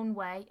its own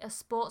way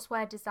as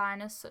sportswear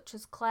designers such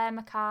as Claire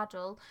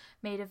McCardell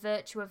made a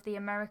virtue of the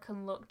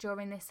American look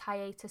during this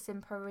hiatus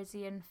in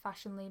Parisian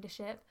fashion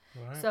leadership.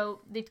 Right. So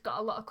they'd got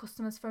a lot of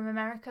customers from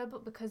America,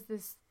 but because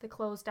they're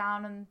closed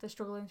down and they're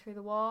struggling through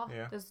the war,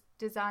 there's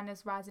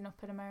designers rising up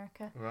in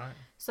America. Right.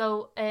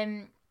 So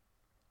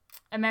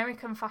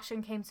American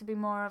fashion came to be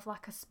more of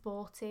like a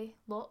sporty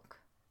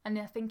look, and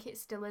I think it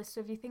still is.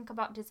 So if you think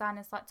about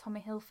designers like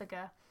Tommy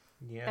Hilfiger,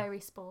 very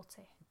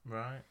sporty.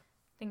 Right.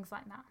 Things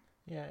like that.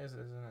 Yeah, isn't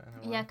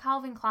it? Yeah,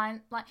 Calvin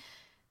Klein. Like,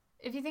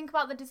 if you think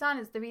about the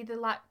designers, they're either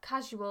like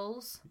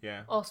casuals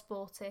or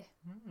sporty.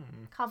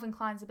 Calvin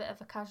Klein's a bit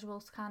of a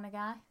casuals kind of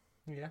guy.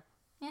 Yeah.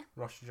 Yeah.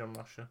 John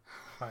Rosher.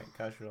 Quite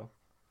casual.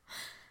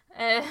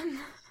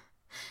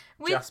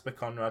 Jasper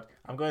Conrad.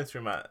 I'm going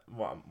through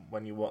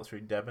when you walk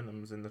through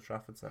Debenhams in the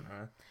Trafford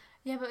Centre.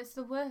 Yeah, but it's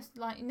the worst.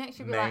 Like, next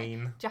you'll be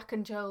Maine. like Jack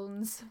and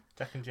Jones.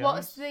 Jack and Jones?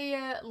 What's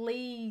the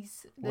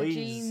Lee's? The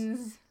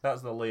jeans.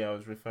 That's the Lee I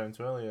was referring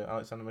to earlier.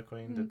 Alexander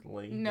McQueen did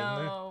Lee.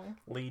 No. Didn't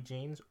they? Lee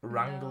jeans.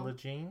 Wrangler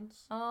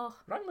jeans. Oh.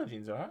 Wrangler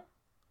jeans, alright.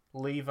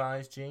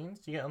 Levi's jeans.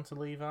 Do you get onto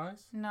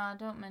Levi's? No, I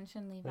don't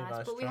mention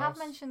Levi's. But we Strauss. have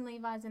mentioned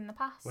Levi's in the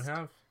past. We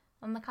have.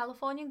 On the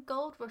Californian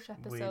Gold Rush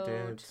episode. We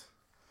did.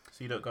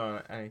 So you don't go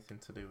on anything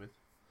to do with...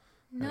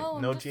 No,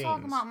 no I'm just jeans.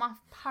 talking about my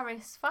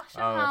Paris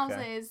fashion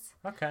houses.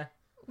 Okay.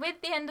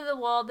 With the end of the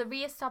war, the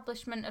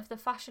re-establishment of the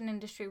fashion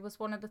industry was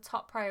one of the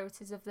top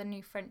priorities of the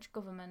new French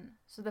government.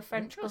 So the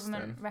French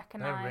government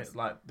recognised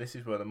this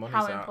is where the money's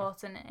how at.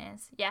 important it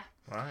is. Yeah.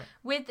 Right.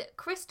 With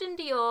Christian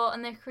Dior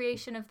and the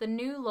creation of the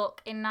new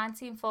look in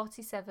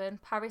 1947,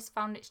 Paris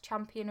found its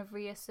champion of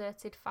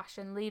reasserted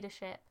fashion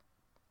leadership.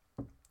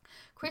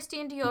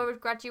 Christian Dior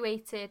had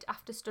graduated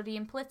after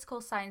studying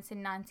political science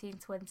in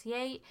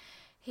 1928.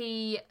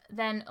 He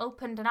then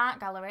opened an art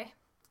gallery.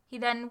 He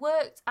then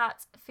worked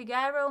at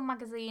Figaro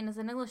magazine as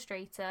an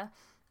illustrator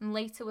and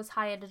later was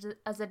hired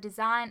as a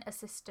design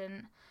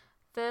assistant,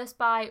 first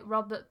by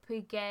Robert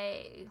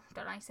Puget,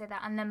 don't know how you say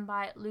that, and then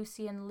by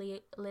Lucien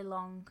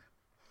Lelong.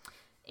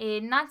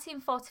 In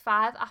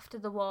 1945, after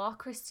the war,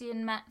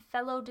 Christian met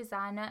fellow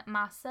designer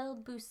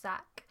Marcel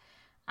Boussac,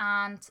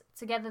 and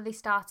together they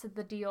started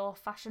the Dior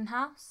Fashion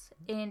House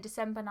in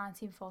December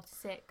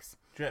 1946.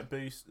 Do you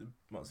know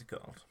what's it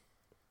called?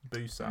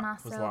 Boussac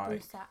Marcel was like...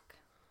 Boussac.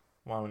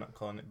 Why are we not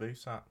calling it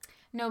Boussac?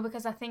 No,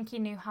 because I think he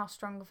knew how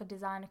strong of a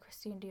designer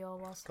Christian Dior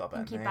was. It's got a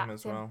better name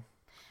as well.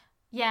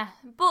 Yeah,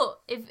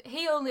 but if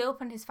he only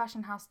opened his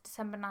fashion house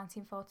December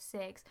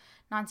 1946,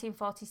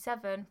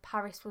 1947,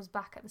 Paris was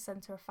back at the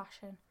centre of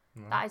fashion.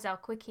 Right. That is how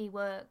quick he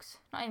works.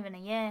 Not even a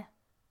year.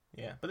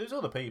 Yeah, but there's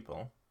other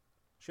people,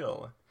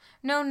 surely.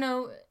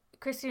 No,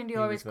 Christian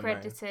Dior is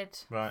credited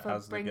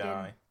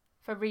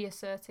for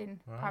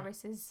reasserting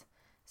Paris's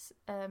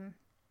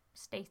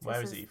status.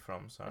 Where is he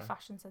from? Sorry, the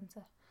fashion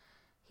centre.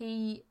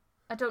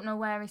 I don't know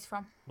where he's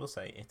from. We'll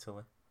say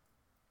Italy.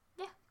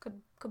 Yeah,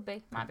 could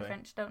be. Might be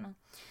French, don't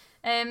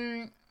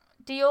know.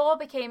 Dior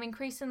became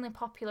increasingly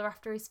popular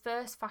after his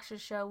first fashion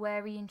show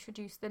where he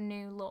introduced the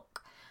new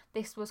look.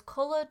 This was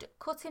coloured,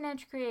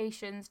 cutting-edge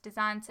creations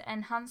designed to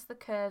enhance the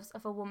curves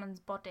of a woman's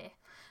body.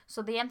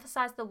 So they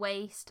emphasised the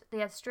waist, they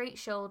had straight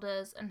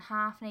shoulders and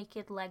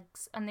half-naked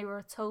legs, and they were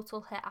a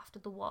total hit after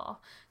the war.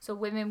 So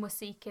women were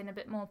seeking a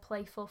bit more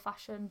playful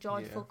fashion,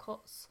 joyful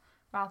cuts,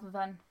 rather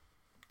than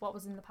what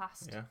was in the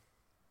past. Yeah.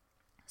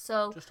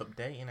 So just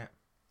updating it.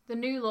 the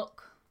new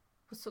look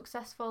was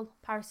successful.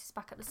 Paris is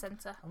back at the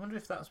centre. I wonder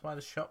if that's why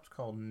the shop's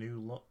called New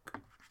Look.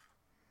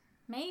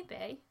 Maybe.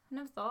 I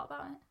never thought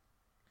about it.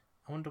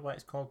 I wonder why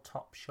it's called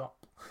Top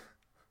Shop.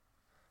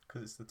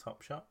 Because it's the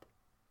Top Shop.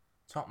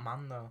 Top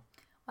Man, though.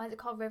 Why is it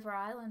called River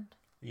Island?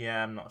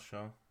 Yeah, I'm not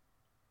sure.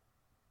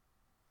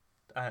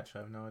 I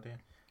actually have no idea.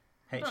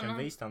 I don't know.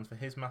 HMV stands for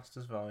His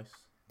Master's Voice.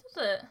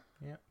 Does it?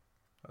 Yeah.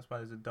 That's why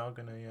there's a dog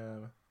and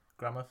a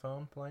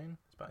gramophone playing.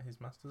 It's about His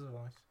Master's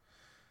Voice.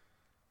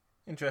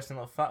 Interesting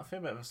little fact for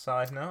a bit of a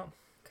side note.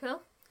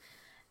 Cool.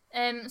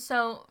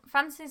 So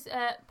Paris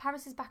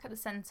is back at the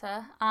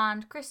centre,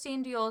 and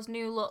Christian Dior's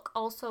new look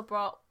also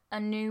brought a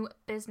new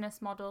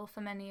business model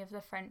for many of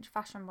the French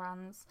fashion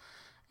brands.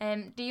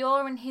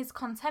 Dior and his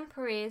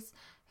contemporaries,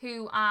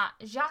 who are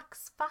Jacques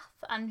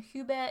Spath and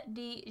Hubert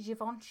de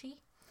Givenchy.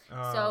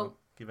 Oh, So,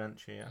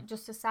 Givenchy, yeah.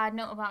 just a side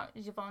note about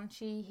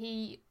Givenchy,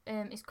 he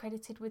is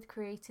credited with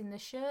creating the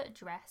shirt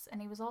dress,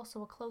 and he was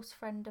also a close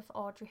friend of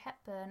Audrey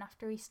Hepburn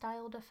after he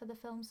styled her for the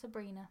film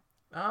Sabrina.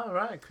 Oh,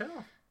 right,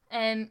 cool.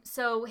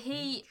 So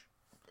he...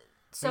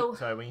 So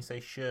Sorry, when you say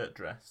shirt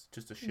dress,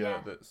 just a shirt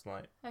Yeah. that's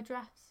like... a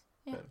dress.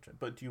 Yeah.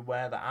 But do you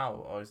wear that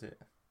out, or is it...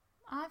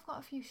 I've got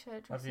a few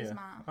shirt Have dresses you?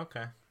 now.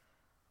 Okay.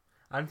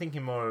 I'm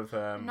thinking more of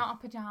Not a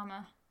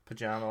pyjama.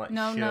 pyjama, like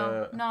No,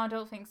 shirt. no, I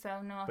don't think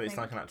so. No, I But think... it's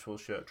like an actual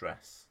shirt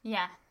dress.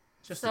 Yeah.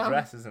 It's just So- a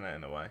dress, isn't it,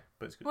 in a way?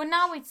 But it's good. Well,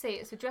 now we'd say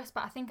it's a dress,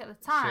 but I think at the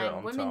time,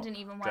 on women top, didn't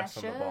even wear dress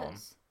on the bottom.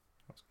 shirts.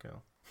 That's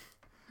cool.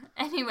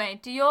 Anyway,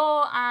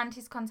 Dior and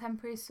his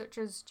contemporaries such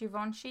as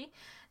Givenchy,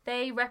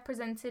 they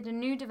represented a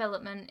new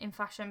development in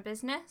fashion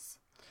business.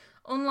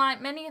 Unlike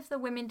many of the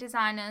women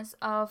designers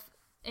of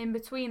in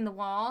between the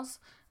wars,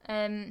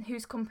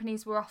 whose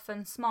companies were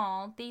often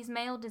small, these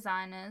male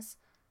designers,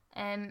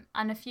 and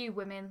a few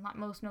women, like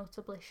most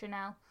notably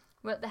Chanel,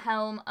 were at the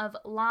helm of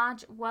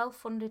large,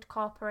 well-funded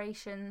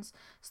corporations,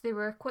 so they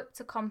were equipped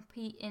to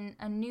compete in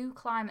a new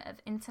climate of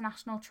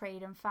international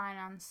trade and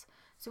finance.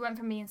 So it went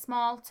from being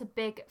small to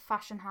big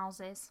fashion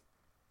houses.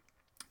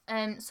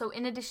 So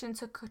in addition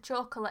to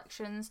couture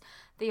collections,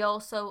 they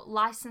also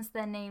licensed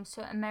their names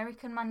to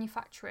American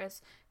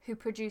manufacturers who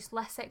produced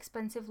less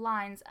expensive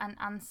lines and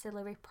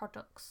ancillary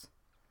products.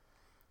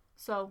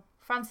 So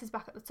France is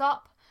back at the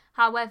top.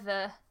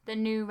 However, the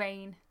new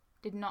reign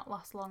did not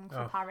last long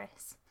for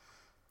Paris.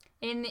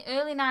 In the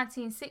early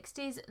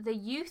 1960s, the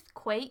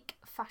youth-quake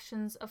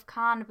fashions of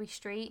Carnaby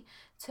Street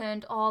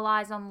turned all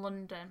eyes on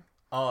London.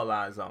 All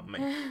eyes on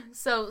me.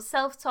 So,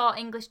 self-taught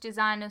English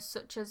designers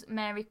such as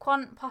Mary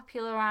Quant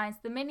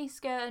popularised the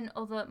miniskirt and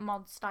other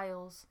mod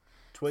styles.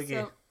 Twiggy.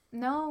 So,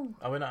 no,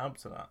 Are we not up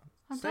to that?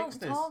 I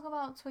don't talk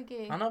about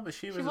Twiggy. I know, but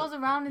she was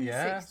around in the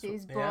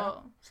 60s, but Yeah,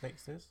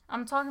 60s.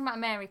 I'm talking about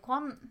Mary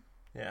Quant.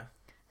 Yeah.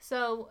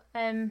 So,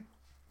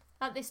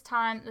 at this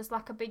time, there's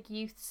like a big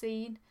youth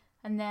scene,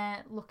 and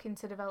they're looking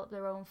to develop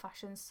their own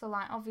fashions. So,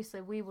 like, obviously,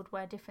 we would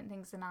wear different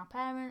things than our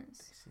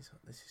parents.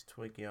 This is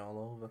Twiggy all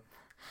over.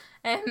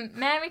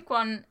 Mary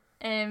Quant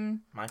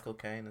Michael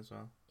Caine as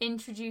well.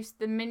 introduced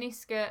the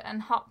miniskirt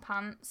and hot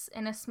pants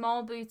in a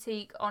small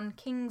boutique on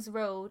King's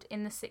Road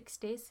in the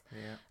 60s.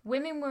 Yeah.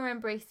 Women were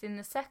embracing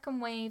the second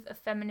wave of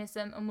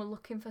feminism and were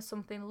looking for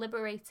something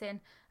liberating,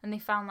 and they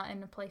found that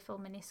in a playful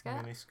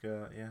miniskirt.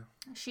 Miniskirt, yeah.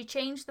 She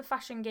changed the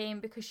fashion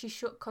game because she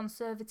shook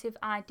conservative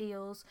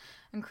ideals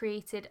and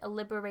created a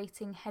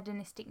liberating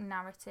hedonistic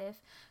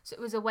narrative. So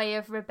it was a way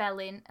of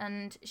rebelling,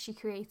 and she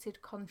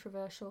created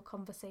controversial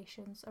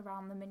conversations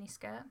around the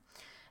miniskirt.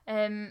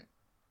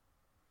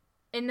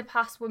 In the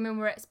past, women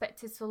were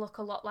expected to look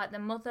a lot like their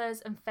mothers,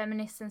 and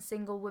feminists and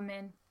single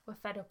women were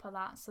fed up of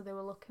that, so they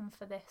were looking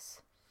for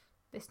this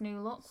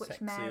new look, which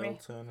Sexy Mary...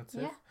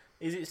 alternative. Yeah.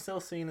 Is it still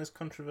seen as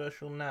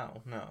controversial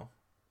now? No.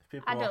 If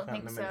people I walk don't out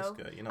in think a so.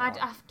 miniskirt, you're not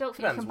I like- don't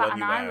think you Depends can what bat an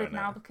you wear, eyelid innit?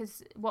 now,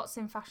 because what's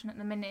in fashion at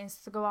the minute is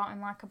to go out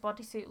in like a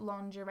bodysuit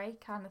lingerie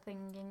kind of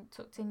thing and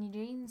tucked in your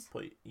jeans.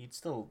 But you'd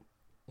still,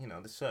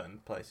 there's certain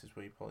places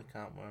where you probably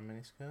can't wear a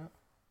miniskirt.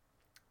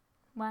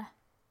 Where?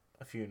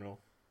 A funeral.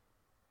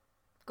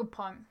 Good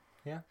point.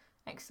 Yeah.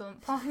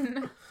 Excellent point.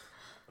 It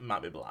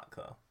might be black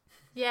though.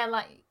 yeah,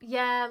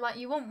 like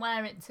you won't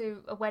wear it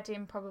to a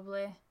wedding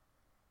probably.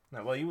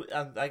 No, well,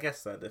 I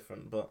guess they're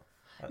different, but...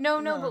 No,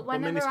 but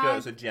whenever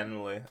miniskirts are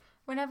generally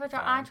I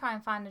fine. try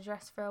and find a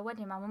dress for a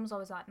wedding, my mum's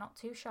always like, not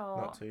too short.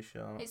 not too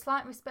short. It's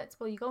like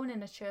respectable. You're going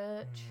in a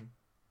church.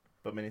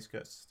 But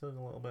miniskirts still a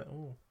little bit,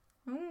 ooh.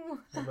 Ooh.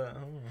 A little bit,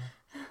 ooh.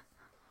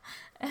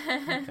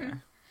 Okay.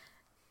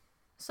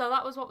 So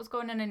that was what was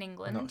going on in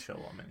England. I'm not sure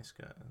what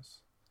miniskirt is.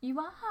 You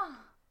are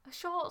a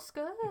short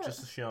skirt.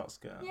 Just a short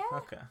skirt? Yeah.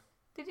 Okay.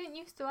 They didn't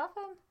used to have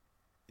them.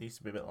 It used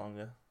to be a bit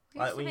longer. It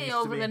used to be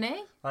over the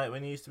knee. Like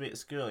when you used to be at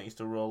school, you used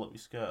to roll up your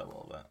skirt a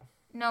little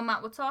bit. No,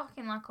 Matt, we're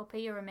talking like up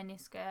here a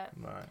miniskirt.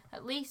 Right.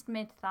 At least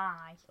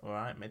mid-thigh.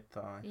 Alright,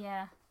 mid-thigh.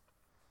 Yeah.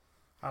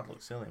 I'd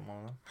look silly in one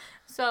of them.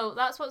 So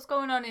that's what's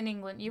going on in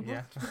England. You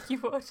Yeah. would. You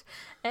would.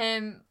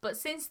 But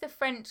since the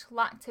French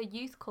lacked a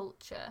youth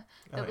culture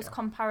that was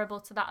comparable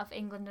to that of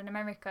England and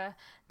America,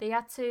 they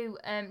had to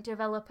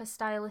develop a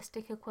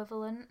stylistic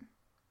equivalent.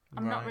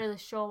 I'm not really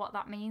sure what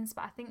that means,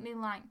 but I think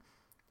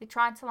they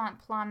tried to like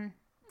plan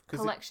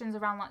collections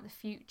around like the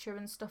future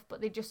and stuff,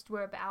 but they just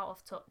were a bit out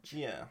of touch.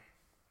 Yeah.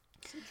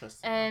 It's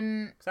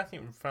interesting. Because I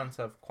think France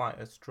have quite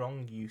a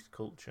strong youth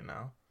culture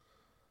now.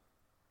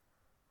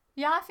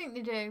 Yeah, I think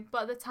they do,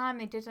 but at the time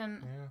they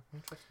didn't. Yeah,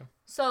 interesting.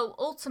 So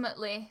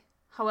ultimately,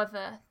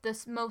 however, the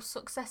most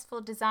successful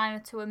designer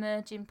to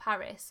emerge in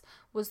Paris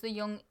was the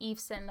young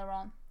Yves Saint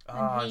Laurent,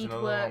 and he'd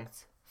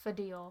worked for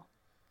Dior.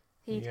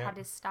 He'd had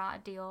his start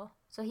at Dior,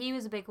 so he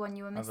was a big one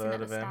you were missing at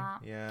the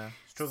start. Yeah,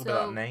 struggled with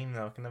that name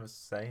though. I can never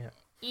say it.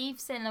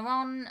 Yves Saint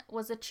Laurent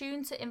was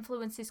attuned to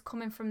influences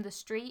coming from the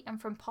street and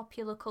from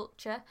popular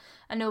culture,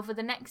 and over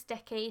the next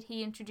decade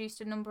he introduced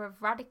a number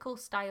of radical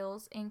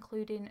styles,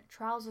 including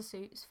trouser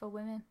suits for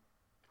women.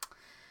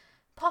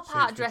 Pop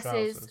art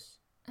dresses.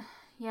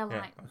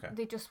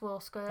 They just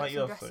wore skirts like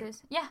and dresses.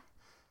 Suit. Yeah.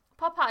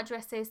 Pop art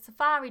dresses,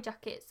 safari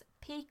jackets,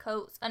 pea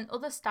coats and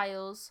other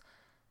styles.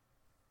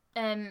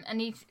 And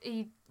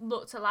he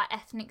looked at like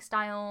ethnic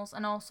styles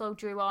and also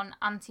drew on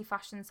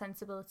anti-fashion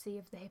sensibility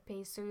of the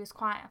hippies, so he was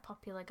quite a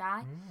popular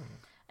guy.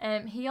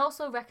 He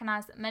also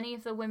recognised that many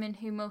of the women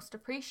who most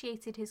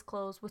appreciated his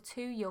clothes were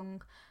too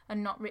young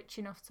and not rich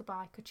enough to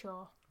buy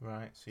couture.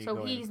 Right,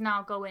 so he's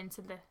now going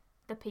to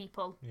the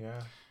people.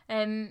 Yeah.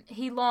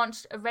 He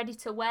launched a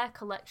ready-to-wear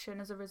collection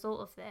as a result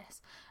of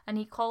this, and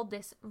he called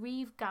this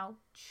Rive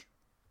Gauche,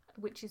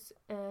 which is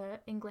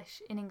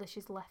English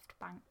is left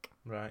bank.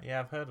 Right,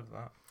 yeah, I've heard of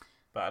that.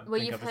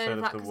 But you've heard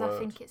of that because I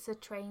think it's a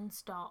train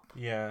stop.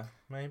 Yeah,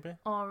 maybe.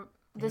 Or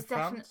we've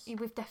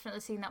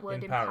definitely seen that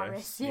word in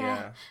Paris.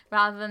 Yeah,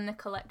 rather than the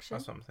collection.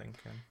 That's what I'm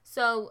thinking.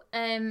 So,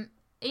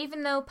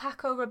 even though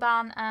Paco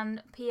Rabanne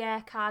and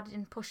Pierre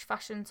Cardin pushed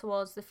fashion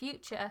towards the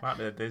future, might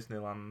be a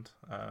Disneyland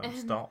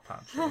stop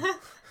actually.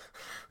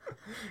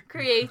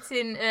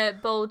 Creating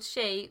bold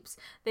shapes,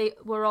 they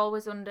were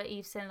always under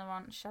Yves Saint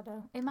Laurent's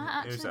shadow. It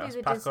might actually be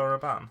the Paco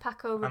Rabanne.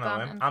 Paco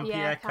Rabanne and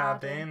Pierre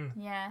Cardin.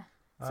 Yeah.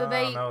 So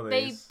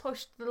they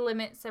pushed the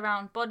limits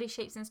around body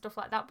shapes and stuff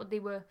like that, but they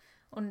were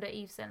under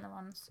Yves Saint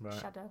Laurent's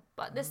shadow.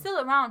 But they're still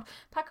around.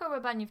 Paco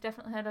Rabanne, you've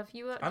definitely heard of.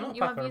 Didn't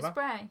you have your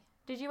spray?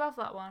 Did you have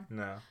that one?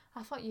 No.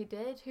 I thought you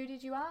did. Who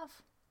did you have?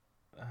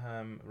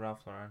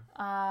 Ralph Lauren.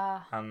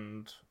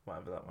 And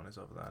whatever that one is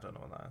over there. I don't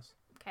know what that is.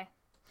 Okay.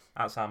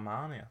 That's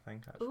Armani, I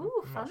think. Actually.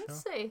 Ooh,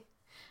 fancy.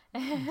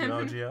 Sure.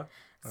 Giorgio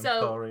and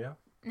Victoria.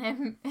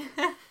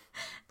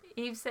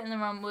 Yves Saint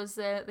Laurent was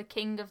the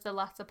king of the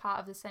latter part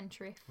of the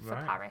century for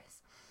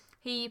Paris.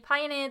 He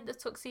pioneered the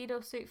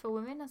tuxedo suit for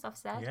women, as I've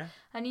said,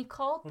 and he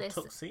called this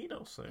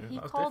tuxedo suit. He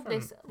called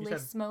this le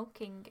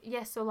smoking.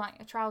 Yeah, so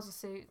like a trouser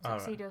suit,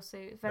 tuxedo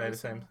suit. Very they're the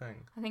same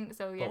thing. I think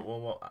so. Yeah. But,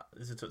 what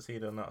is a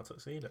tuxedo? Not a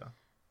tuxedo.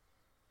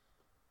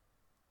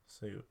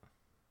 Suit.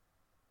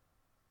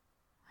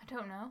 I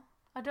don't know.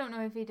 I don't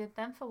know if he did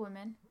them for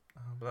women.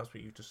 Oh, but that's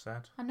what you just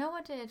said. I know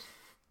I did,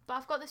 but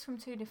I've got this from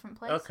two different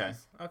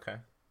places. Okay.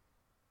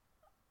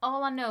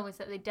 All I know is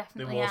that they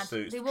definitely wore had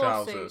suits,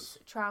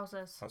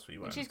 trousers. That's what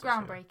you which is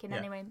groundbreaking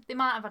anyway. They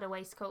might have had a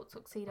waistcoat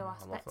tuxedo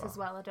aspect as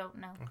well. I don't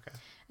know.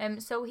 Okay.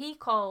 So he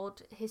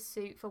called his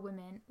suit for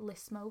women le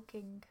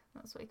smoking.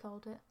 That's what he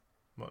called it.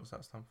 What does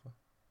that stand for?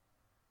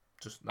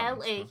 Just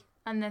LE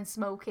and then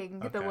smoking.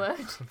 The word.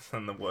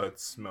 And the word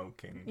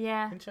smoking.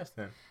 Yeah.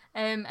 Interesting.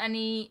 And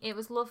it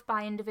was loved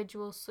by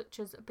individuals such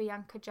as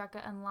Bianca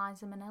Jagger and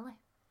Liza Minnelli.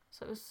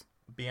 So it was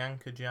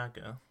Bianca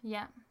Jagger.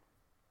 Yeah.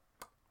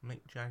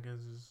 Mick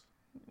Jagger's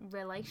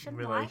relation,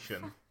 wife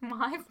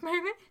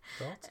maybe.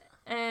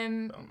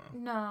 Daughter?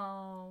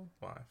 No.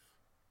 Wife.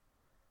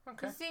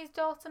 Okay. Is his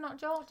daughter not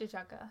Georgia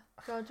Jagger?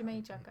 Georgia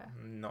May Jagger?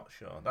 Not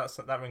sure.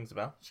 That rings a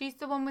bell. She's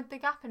the one with the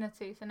gap in her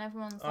tooth, and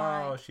everyone's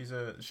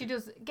she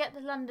does get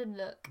the London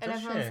look, and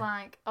everyone's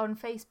like on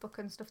Facebook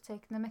and stuff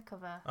taking the mick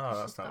of her. Oh,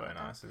 that's not very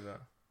nice, is it?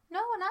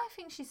 No, and I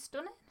think she's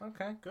stunning.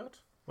 Okay, good.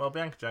 Well,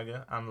 Bianca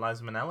Jagger and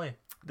Liza Minnelli.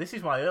 This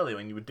is why earlier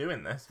when you were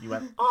doing this, you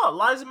went, "Oh,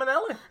 Liza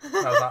Minnelli."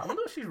 And I was like, I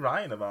wonder what she's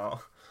writing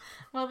about.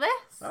 Well,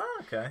 this.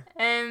 Oh, okay.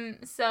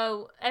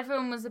 So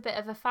everyone was a bit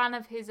of a fan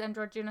of his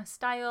androgynous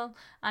style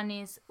and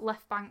his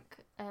left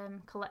bank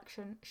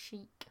collection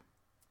chic.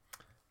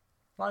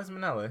 Liza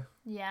Minnelli.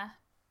 Yeah.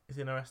 Is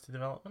in Arrested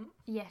Development.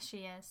 Yes,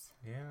 she is.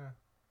 Yeah.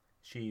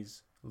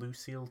 She's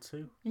Lucille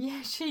too.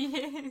 Yeah, she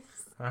is.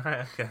 All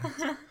right. Okay.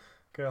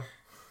 Cool.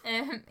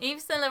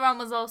 Yves Saint Laurent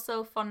was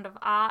also fond of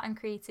art and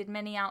created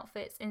many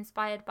outfits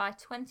inspired by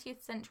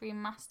 20th century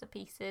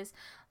masterpieces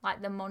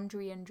like the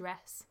Mondrian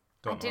dress.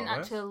 I didn't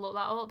actually look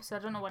that up, so I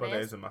don't know what it is. But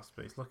it is a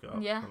masterpiece. Look it up.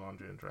 Yeah. The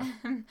Mondrian dress.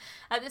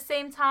 At the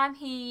same time,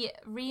 he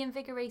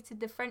reinvigorated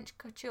the French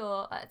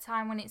couture at a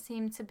time when it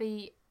seemed to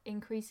be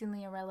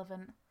increasingly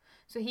irrelevant.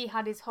 So he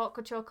had his haute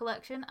couture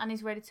collection and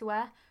his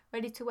ready-to-wear.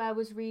 Ready-to-wear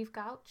was Rive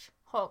Gauche.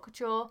 haute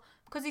couture,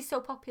 because he's so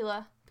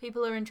popular,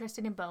 people are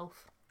interested in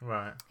both.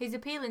 Right. He's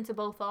appealing to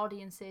both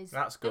audiences.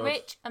 That's the good.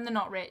 rich and the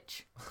not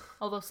rich.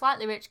 Although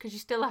slightly rich, because you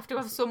still have to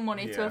have some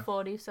money to Yeah.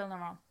 afford Yves Saint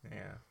Laurent.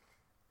 Yeah.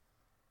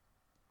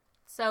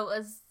 So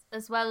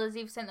as well as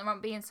Yves Saint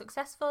Laurent being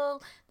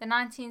successful, the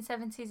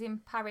 1970s in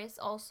Paris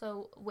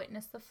also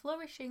witnessed the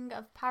flourishing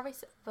of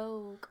Paris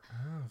Vogue.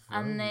 Oh,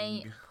 And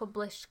they Vogue.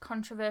 published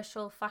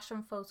controversial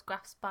fashion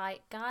photographs by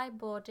Guy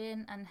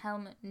Bourdin and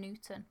Helmut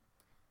Newton.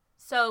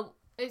 So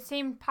it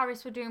seemed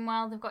Paris were doing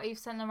well. They've got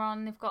Yves Saint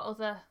Laurent, they've got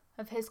other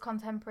of his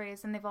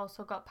contemporaries, and they've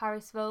also got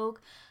Paris Vogue.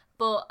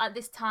 But at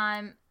this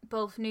time,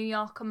 both New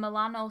York and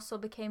Milan also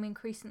became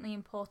increasingly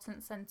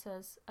important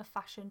centres of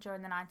fashion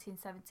during the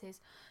 1970s.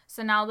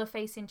 So now they're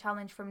facing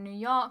challenge from New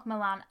York,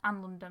 Milan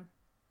and London.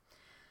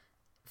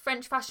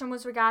 French fashion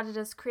was regarded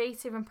as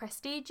creative and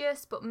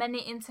prestigious, but many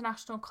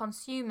international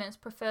consumers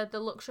preferred the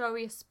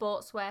luxurious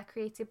sportswear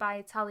created by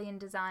Italian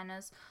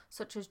designers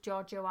such as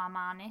Giorgio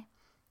Armani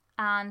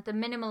and the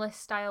minimalist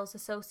styles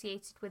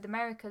associated with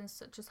Americans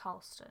such as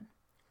Halston.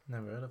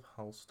 Never heard of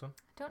Halston.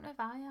 I don't know if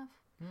I have.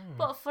 Hmm.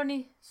 But a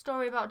funny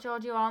story about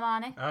Giorgio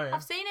Armani. Oh, yeah.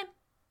 I've seen him.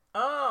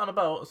 Oh, on a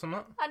boat or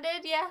something. I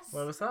did, yes.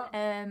 Where was that?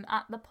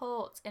 At the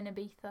port in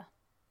Ibiza.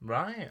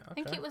 Right. Okay. I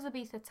think it was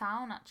Ibiza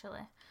town,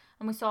 actually.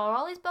 And we saw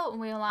all his boat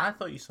and we were I like...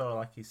 thought you saw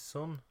like his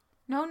son.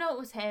 No, it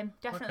was him.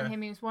 Definitely Okay.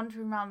 him. He was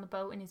wandering around the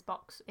boat in his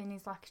box, in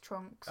his like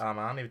trunks.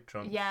 Armani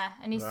trunks. Yeah,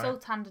 and he's so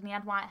Right. tanned and he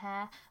had white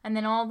hair. And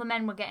then all the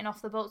men were getting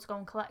off the boat to go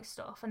and collect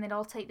stuff, and they'd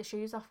all take the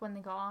shoes off when they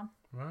got on.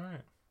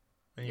 Right.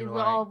 And They you were were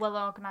like, all well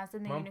organised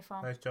in the Mum,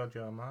 uniform. there's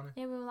Giorgio Armani.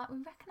 Yeah, we were like, we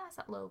recognise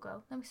that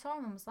logo. Then we saw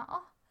him and was like,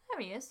 oh,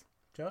 there he is.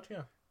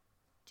 Giorgio.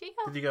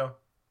 Gio. Did you go,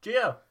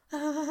 Gio?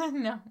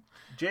 No.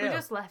 Gio? We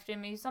just left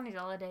him. He was on his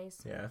holidays.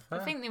 Yeah, I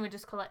fair. think they were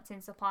just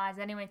collecting supplies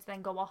anyway to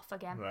then go off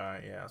again.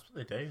 Right, yeah, that's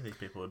what they do, these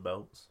people with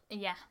boats.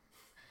 Yeah.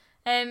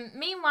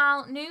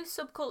 Meanwhile, new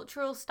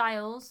subcultural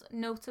styles,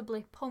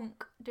 notably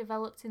punk,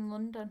 developed in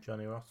London,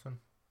 Johnny Rotten.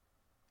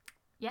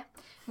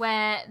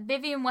 where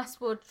Vivienne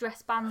Westwood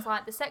dressed bands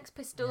like the Sex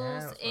Pistols Yeah,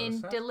 that's what I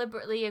in said.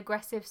 deliberately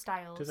aggressive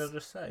styles. Did I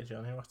just say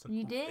Johnny Rotten?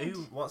 You did.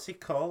 Who, what's he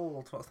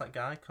called? What's that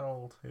guy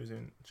called who's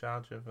in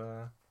charge of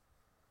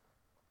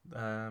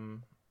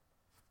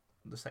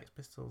the Sex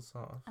Pistols,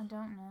 sort of? I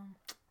don't know.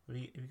 Have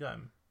you got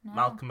him? No.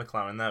 Malcolm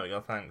McLaren, there we go,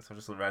 thanks. I've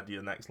just read you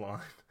the next line.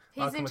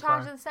 He's Malcolm in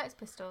charge McLaren. of the Sex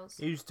Pistols.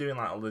 He was doing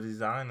like all the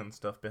design and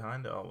stuff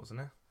behind it all, wasn't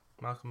he?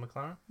 Malcolm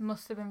McLaren?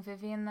 Must have been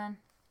Vivienne then.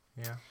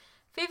 Yeah.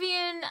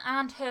 Vivienne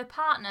and her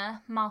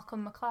partner,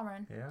 Malcolm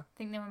McLaren, Yeah. I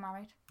think they were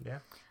married, Yeah.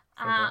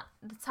 at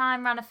the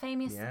time ran a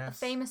Yes.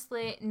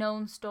 famously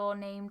known store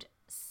named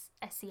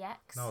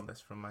SEX. Know this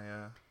from my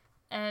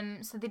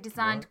So they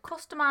designed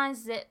customised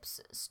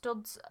zips,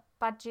 studs,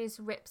 badges,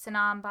 rips and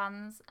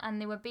armbands, and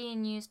they were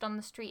being used on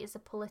the street as a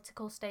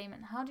political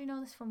statement. How do you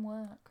know this from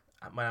work?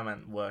 when I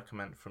meant work, I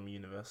meant from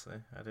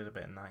university. I did a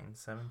bit in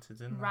 1970,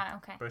 didn't I? Right,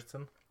 okay.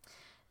 Britain.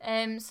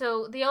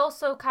 So they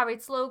also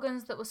carried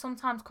slogans that were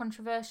sometimes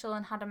controversial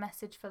and had a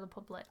message for the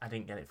public. I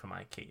didn't get it from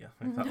IKEA,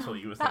 if that's what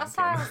you were That's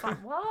thinking. how I was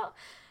like, what?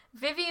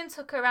 Vivienne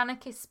took her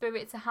anarchist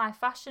spirit to high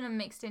fashion and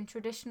mixed in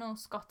traditional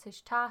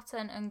Scottish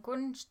tartan and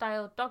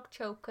grunge-style dog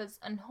chokers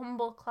and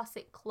humble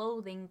classic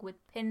clothing with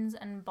pins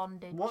and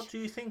bondage. What do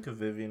you think of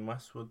Vivienne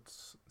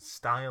Westwood's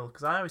style?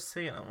 Because I always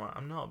see it and I'm like,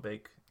 I'm not a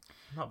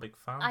big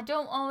fan. I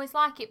don't always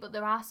like it, but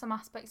there are some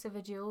aspects of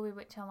her jewellery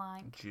which I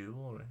like.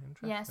 Jewellery,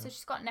 interesting. Yeah, so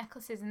she's got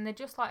necklaces and they're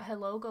just like her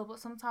logo, but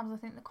sometimes I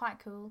think they're quite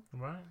cool.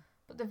 Right.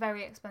 But they're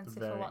very expensive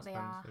Very for what they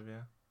are. expensive,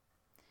 yeah.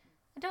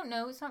 I don't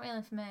know, it's not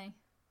really for me.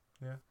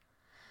 Yeah.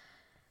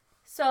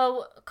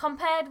 So,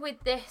 compared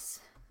with this,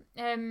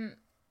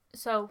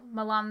 so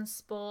Milan's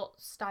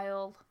sport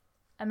style,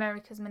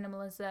 America's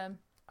minimalism.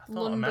 I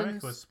thought America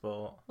London's- was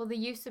sport. Well, they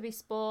used to be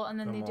sport and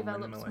then They're they more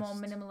developed more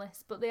minimalist.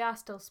 minimalist, but they are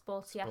still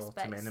sporty Sporty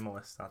aspects.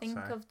 minimalist, I'd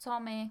Think say. of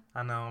Tommy.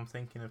 I know, I'm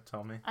thinking of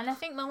Tommy. And I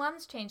think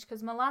Milan's changed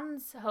because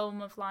Milan's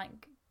home of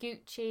like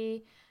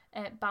Gucci,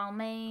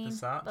 Balmain,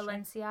 Versace?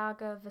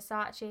 Balenciaga,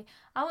 Versace.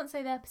 I wouldn't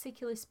say they're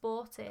particularly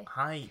sporty.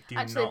 I do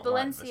Actually, not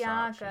like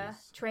Balenciaga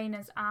Versace's.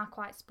 trainers are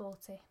quite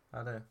sporty.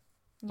 I do.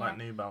 Yeah. Like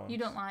New Balance. You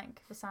don't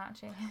like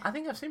Versace. I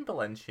think I've seen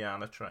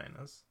Balenciaga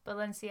trainers.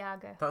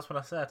 Balenciaga. That's what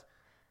I said.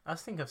 I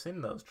think I've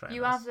seen those trainers.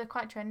 You have, they're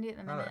quite trendy at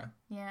the Are minute.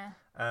 Yeah.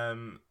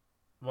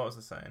 What was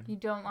I saying? You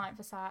don't like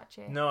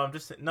Versace. No, I'm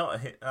just not.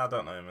 I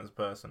don't know him as a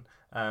person.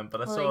 But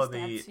I Well, saw he's the.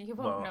 dead, so you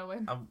won't know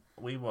him.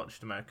 We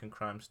watched American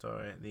Crime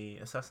Story, the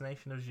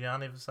assassination of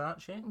Gianni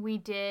Versace, We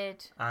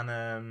did.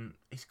 and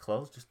his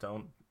clothes just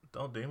don't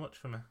do much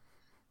for me.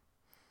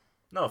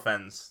 No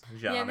offense,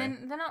 Gianni.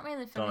 Yeah, they're not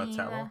really for me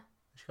Donatello. either.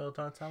 Is she called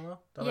Donatello?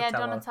 Yeah,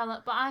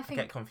 Donatello. But I I think...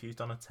 get confused.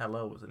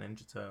 Donatello was a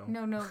Ninja Turtle.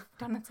 No,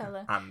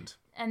 Donatello. And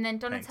And then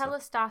Donatello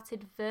Painter.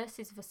 started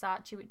Versus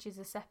Versace, which is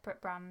a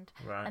separate brand.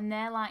 right. And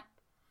they're like...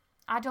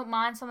 I don't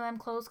mind some of them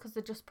clothes because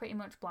they're just pretty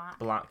much black.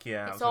 Black,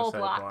 yeah. It's I was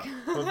gonna all say black.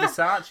 But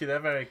Versace, they're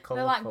very colourful.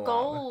 They're like aren't they?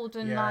 gold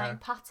and Yeah.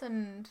 like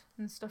patterned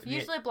and stuff. Yeah,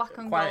 Usually black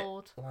and quite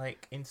gold.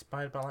 Like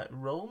inspired by like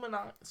Roman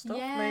art stuff,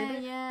 yeah,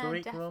 maybe. yeah,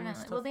 Greek definitely. Roman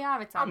stuff. Well, they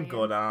are Italian. I'm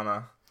good, aren't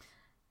I?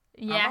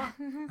 Yeah.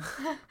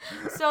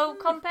 So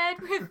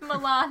compared with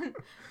Milan,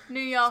 New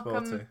York,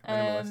 Sporty,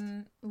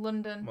 and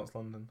London, What's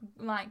London?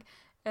 like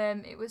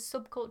it was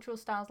subcultural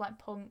styles like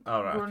punk,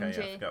 Oh, right, grungy.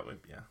 okay, yeah, I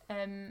forgot.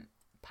 Yeah.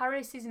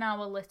 Paris is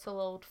now a little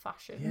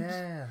old-fashioned,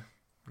 Yeah.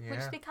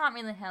 which they can't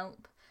really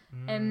help.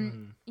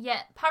 Mm.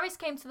 Yeah, Paris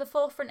came to the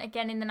forefront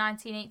again in the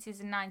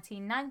 1980s and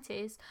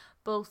 1990s,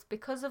 both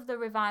because of the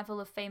revival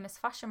of famous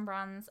fashion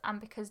brands and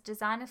because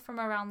designers from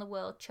around the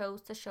world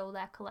chose to show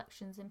their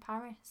collections in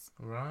Paris.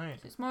 Right.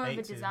 So it's more of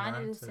a 80s,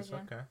 designer 90s, decision.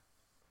 Okay.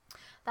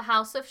 The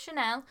House of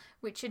Chanel,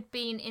 which had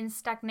been in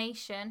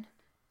stagnation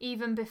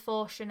even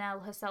before Chanel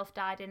herself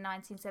died in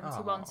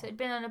 1971, so it had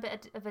been on a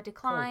bit of a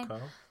decline.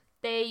 Cool.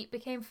 They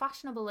became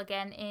fashionable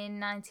again in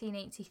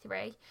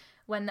 1983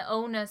 when the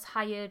owners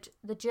hired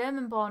the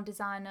German-born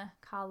designer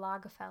Karl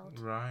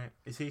Lagerfeld. Right.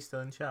 Is he still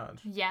in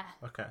charge? Yeah.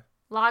 Okay.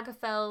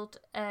 Lagerfeld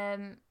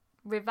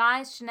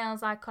revised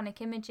Chanel's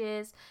iconic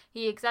images.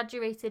 He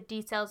exaggerated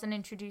details and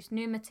introduced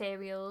new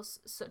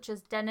materials such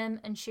as denim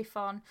and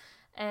chiffon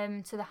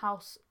to the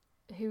house,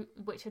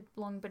 which had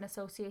long been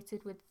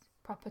associated with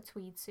proper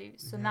tweed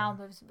suits. So now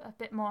there's a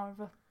bit more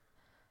of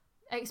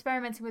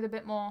experimenting with a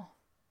bit more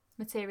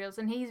materials,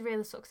 and he's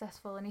really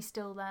successful, and he's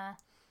still there.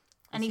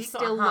 And he's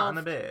still got a hat loved. and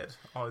a beard?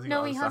 Or has he No,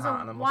 got he just has a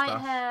hat and a white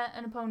moustache? hair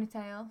and a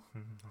ponytail,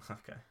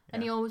 Okay.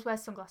 and he always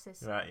wears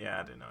sunglasses. Right, yeah,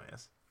 I do know he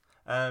is.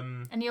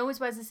 And he always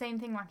wears the same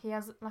thing, like he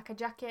has like a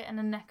jacket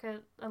and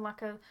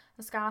like a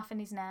scarf in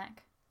his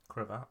neck.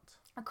 Cravat.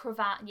 A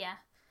cravat, yeah.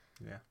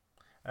 Yeah.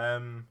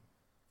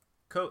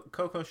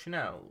 Coco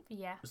Chanel,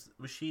 Yeah.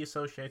 was she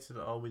associated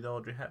at all with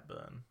Audrey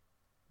Hepburn?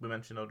 We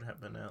mentioned Audrey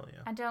Hepburn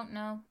earlier. I don't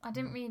know. I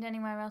didn't read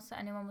anywhere else that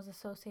anyone was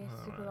associated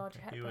Oh, with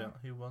Audrey okay. Hepburn.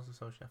 Who was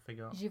associated? I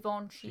forgot.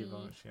 Givenchy,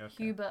 Givenchy, okay.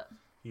 Hubert.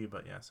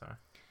 Hubert, yeah, sorry.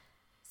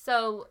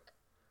 So,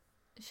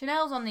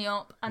 Chanel's on the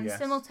up, and Yes.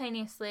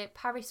 simultaneously,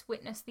 Paris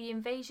witnessed the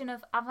invasion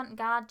of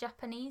avant-garde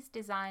Japanese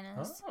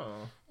designers.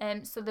 Oh.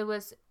 So there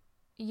was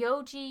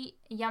Yohji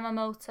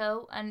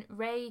Yamamoto and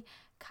Rei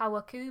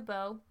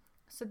Kawakubo.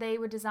 So they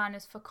were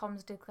designers for Comme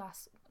des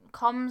Garçons.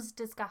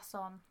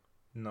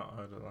 Not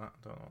heard of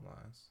that. Don't know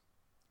what that is.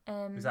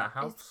 Is It's, that a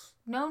house?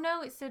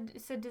 no, it's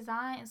a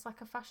design. It's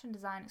like a fashion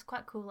design. It's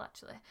quite cool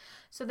actually.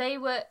 So they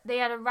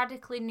had a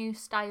radically new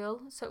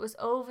style. So it was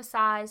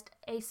oversized,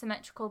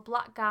 asymmetrical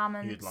black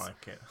garments. You'd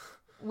like it.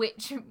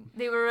 Which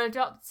they were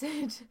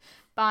adopted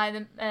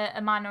by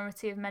a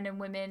minority of men and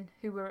women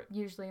who were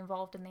usually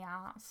involved in the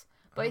arts.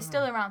 But it's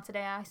still around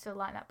today. I still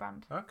like that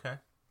brand. Okay.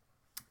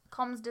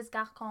 Comme des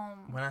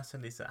Garçons. When I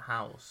said it's a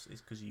house, it's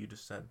because you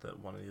just said that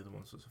one of the other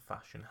ones was a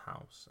fashion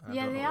house. And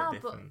Yeah, I don't they know are, what the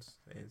but- difference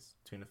is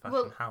between a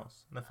fashion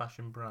house and a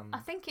fashion brand. I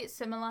think it's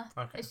similar.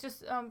 Okay. It's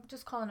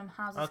just calling them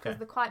houses because Okay.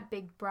 they're quite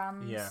big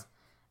brands. Yeah.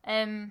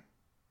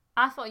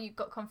 I thought you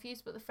got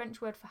confused, but the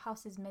French word for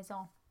house is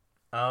maison.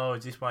 Oh,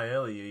 is this why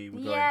earlier you were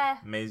Yeah.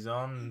 going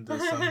Maison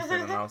does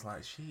something, and I was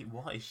like,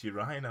 what is she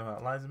writing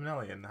about? Liza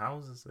Minnelli and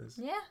houses.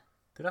 Yeah.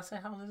 Did I say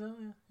houses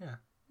earlier? Yeah.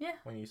 Yeah.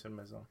 When you said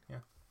Maison, yeah.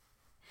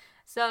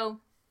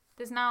 So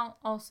there's now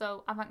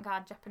also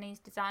avant-garde Japanese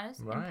designers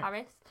in Right.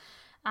 Paris,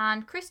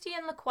 and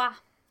Christian Lacroix.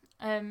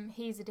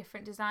 He's a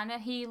different designer.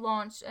 He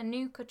launched a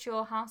new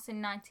couture house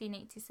in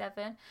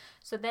 1987.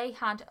 So they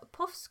had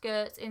puff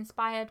skirts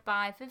inspired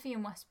by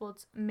Vivienne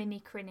Westwood's mini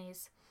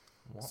crinnies.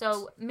 What?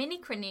 So mini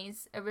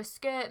crinnies are a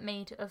skirt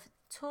made of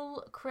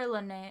tulle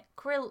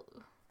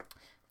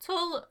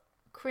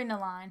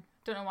crinoline.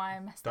 Don't know why I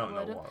messed Don't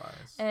that know word up. what that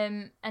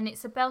is. And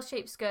it's a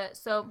bell-shaped skirt.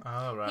 So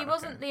Oh, right. he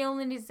wasn't okay. the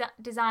only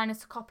designer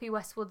to copy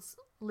Westwood's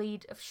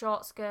lead of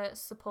short skirts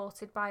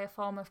supported by a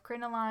form of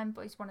crinoline,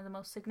 but he's one of the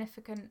most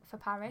significant for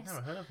Paris.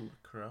 Never heard of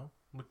Lacroix.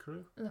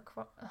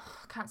 Lacroix. I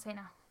can't say it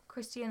now.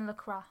 Christian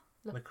Lacroix.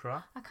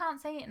 Lacroix? I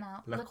can't say it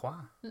now. Lacroix.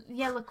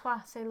 Yeah, Lacroix.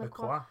 Say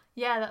Lacroix. Lacroix.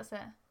 Yeah, that's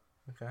it.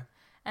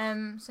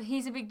 Okay. So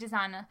he's a big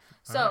designer.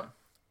 So Alright.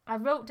 I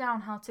wrote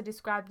down how to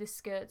describe this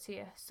skirt to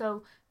you.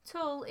 So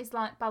tulle is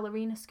like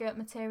ballerina skirt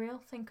material.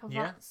 Think of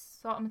Yeah. that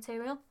sort of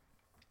material.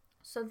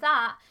 So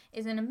that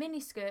is in a mini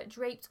skirt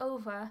draped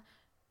over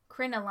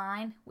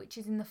crinoline, which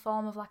is in the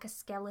form of like a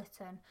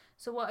skeleton.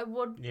 So what it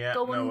would Yeah,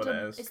 go know what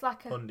under, it is. it's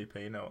like a Bundy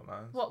P, know what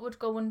that is. what would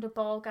go under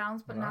ball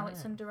gowns, but now it's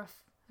Right. under a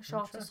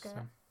shorter skirt.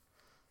 Interesting.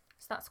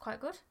 So that's quite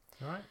good.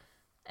 Right.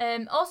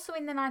 Also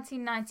in the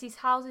 1990s,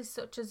 houses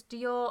such as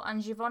Dior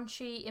and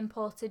Givenchy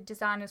imported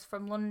designers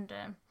from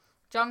London.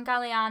 John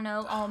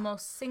Galliano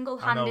almost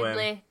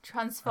single-handedly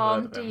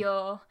transformed I heard of him.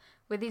 Dior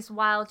with his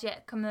wild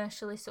yet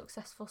commercially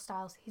successful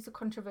styles. He's a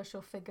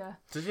controversial figure.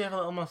 Does he have a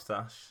little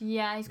mustache?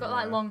 Yeah, he's got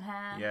like Yeah. long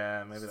hair.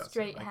 Yeah, maybe that's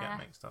straight it. I hair. get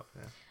mixed up,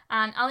 yeah.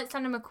 And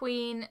Alexander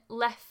McQueen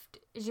left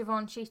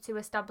Givenchy to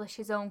establish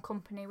his own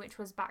company, which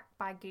was backed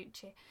by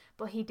Gucci.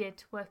 But he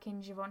did work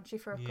in Givenchy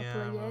for a Yeah,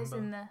 couple of I years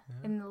remember.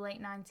 in the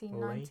late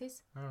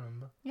 1990s. I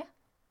remember.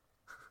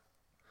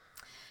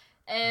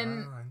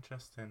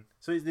 Interesting.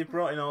 So they've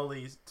brought in all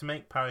these to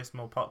make Paris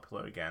more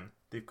popular again.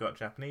 They've got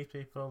Japanese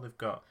people. They've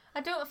got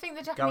I don't think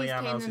the Japanese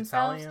came Galliano's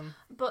themselves, Italian.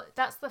 but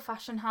that's the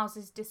fashion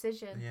house's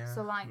decision. Yeah.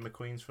 So like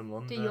McQueen's from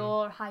London.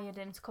 Dior hired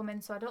him to come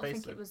in, so I don't think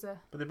Basically. it was a.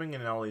 But they're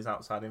bringing in all these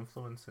outside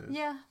influences.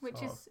 Yeah, which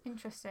sort is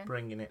interesting.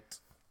 Bringing it.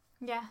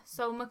 Yeah,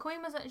 so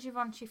McQueen was at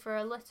Givenchy for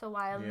a little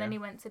while, and then Yeah. he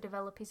went to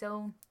develop his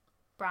own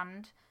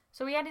brand.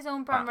 So he had his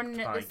own brand running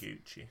at by this.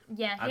 Gucci.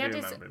 Yeah, I he do had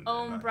his remember him doing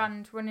own that, yeah.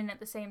 brand running at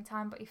the same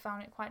time, but he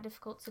found it quite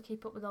difficult to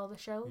keep up with all the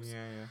shows.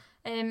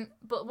 Yeah.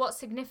 But what's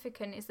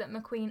significant is that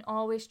McQueen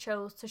always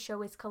chose to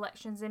show his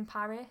collections in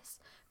Paris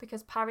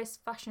because Paris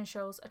fashion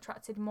shows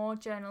attracted more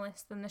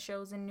journalists than the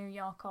shows in New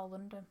York or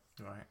London,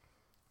 Right.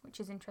 which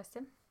is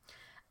interesting.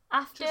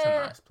 After Just a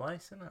nice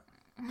place, isn't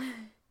it?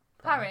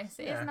 Paris,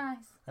 it yeah. is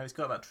nice. And it's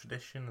got that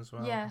tradition as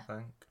well, Yeah. I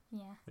think.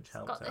 Yeah, Which it's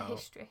helps got it the out.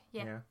 history.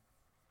 Yeah.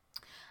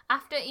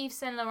 After Yves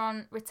Saint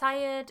Laurent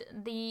retired,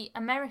 the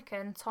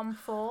American Tom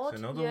Ford,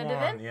 It's you another heard one.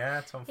 of him?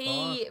 Yeah, Tom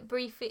He Ford.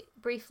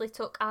 briefly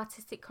took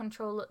artistic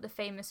control at the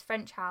famous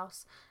French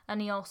house, and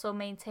he also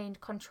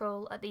maintained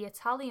control at the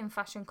Italian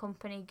fashion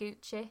company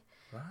Gucci.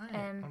 Right. I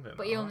didn't But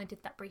know he that. only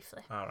did that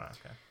briefly. Oh, right,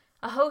 okay.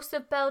 A host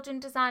of Belgian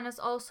designers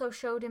also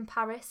showed in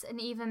Paris, and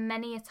even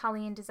many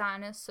Italian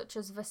designers such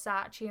as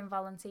Versace and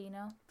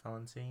Valentino.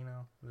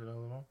 Valentino. Is it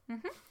another one?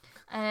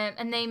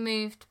 And they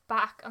moved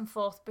back and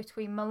forth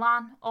between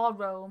Milan or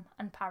Rome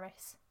and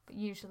Paris, but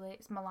usually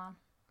it's Milan.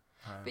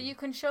 But you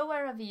can show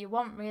wherever you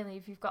want, really,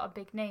 if you've got a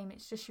big name.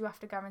 It's just you have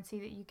to guarantee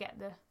that you get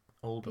the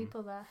Oldham.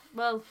 people there.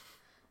 Well,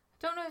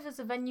 I don't know if there's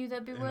a venue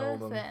that'd be In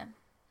worth Oldham. it.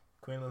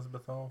 Queen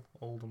Elizabeth Hall.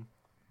 Oldham.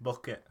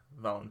 Bucket.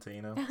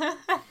 Valentino.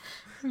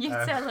 You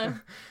tell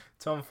him.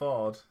 Tom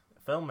Ford.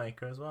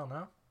 Filmmaker as well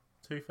now.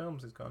 2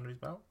 films he's got under his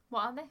belt.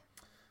 What are they?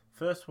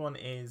 First one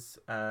is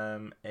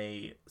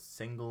a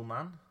Single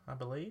Man, I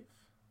believe.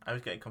 I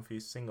was getting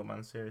confused. Single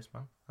Man, Serious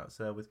Man. That's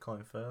with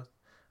Colin Firth.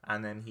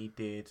 And then he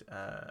did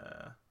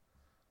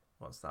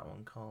what's that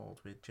one called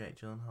with Jake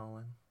Gyllenhaal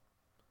in?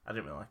 I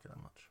didn't really like it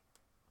that much.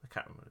 I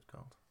can't remember what it's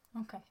called.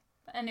 Okay.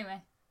 But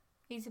anyway,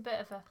 he's a bit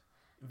of a...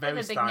 Very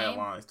a big name.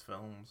 stylized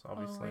films,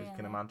 obviously, as you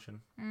can really?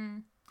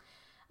 imagine.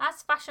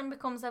 As fashion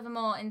becomes ever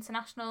more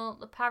international,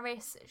 the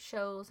Paris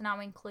shows now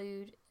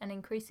include an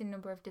increasing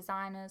number of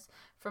designers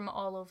from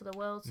all over the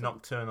world. So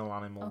Nocturnal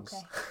Animals.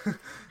 Okay.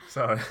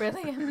 Sorry.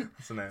 Brilliant.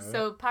 That's the name of it.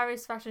 So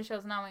Paris fashion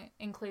shows now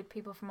include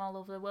people from all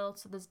over the world.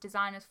 So there's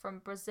designers from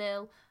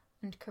Brazil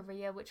and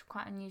Korea, which are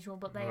quite unusual,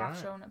 but they have Right.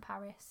 shown at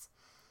Paris.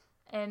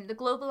 The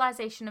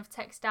globalization of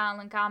textile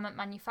and garment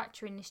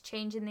manufacturing is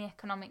changing the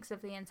economics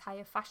of the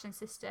entire fashion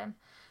system,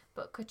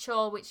 but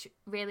couture, which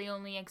really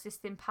only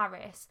exists in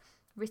Paris,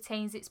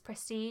 retains its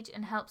prestige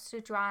and helps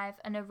to drive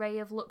an array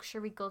of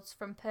luxury goods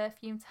from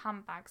perfume to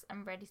handbags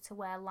and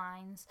ready-to-wear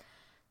lines.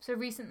 So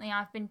recently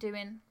I've been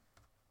doing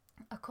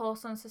a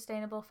course on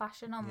sustainable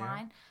fashion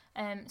online.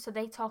 So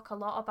they talk a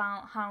lot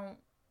about how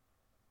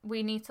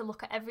we need to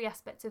look at every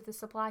aspect of the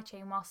supply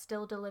chain while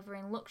still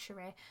delivering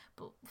luxury,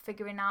 but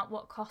figuring out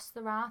what costs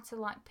there are to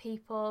like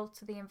people,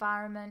 to the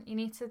environment. You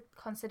need to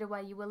consider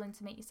where you're willing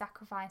to make your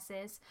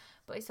sacrifices,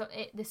 but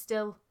they're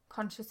still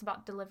conscious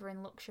about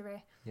delivering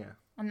luxury. Yeah.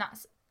 And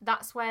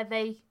that's where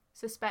they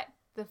suspect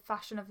the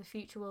fashion of the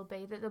future will be,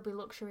 that there'll be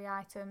luxury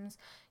items.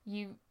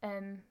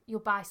 You'll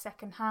buy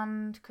second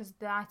hand because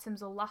the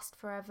items will last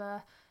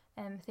forever,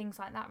 things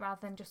like that,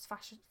 rather than just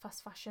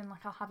fast fashion.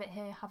 Like, I'll have it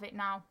here, have it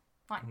now.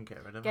 Like, And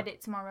get rid of get it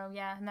tomorrow,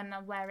 yeah, and then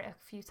I'll wear it a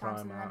few times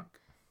and then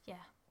Primark.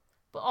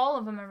 but all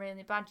of them are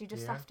really bad. You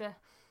just Yeah. have to.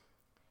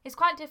 It's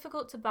quite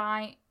difficult to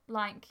buy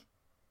like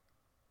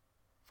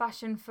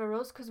fashion for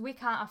us because we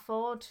can't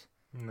afford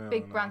No,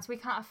 big no. brands. We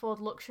can't afford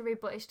luxury,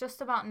 but it's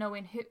just about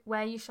knowing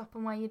where you shop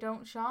and where you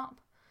don't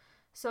shop.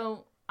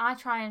 So I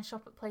try and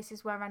shop at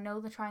places where I know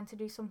they're trying to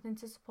do something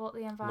to support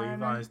the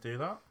environment. Levi's do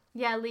that?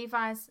 Yeah,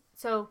 Levi's.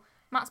 So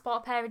Matt's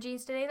bought a pair of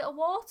jeans today that are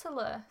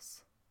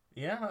waterless.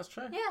 Yeah, that's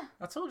true. Yeah,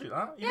 I told you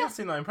that. You Yeah. didn't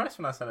seem that impressed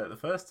when I said it the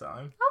first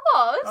time. I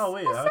was. Oh,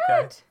 were you? I Okay.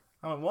 said.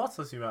 I went,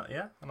 waterless, you right?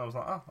 Yeah. And I was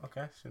like, oh,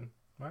 okay.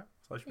 Right.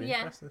 So I should be Yeah.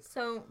 interested.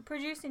 So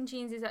producing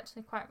jeans is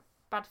actually quite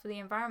bad for the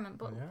environment,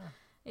 but Yeah.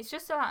 it's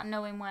just about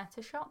knowing where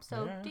to shop.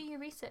 So Yeah. do your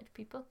research,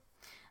 people.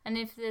 And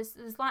if there's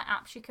like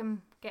apps you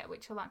can get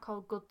which are like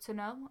called Good to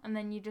Know, and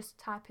then you just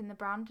type in the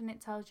brand and it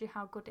tells you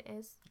how good it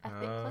is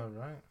ethically Oh,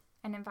 right.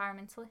 and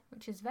environmentally,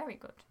 which is very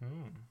good.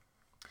 Hmm.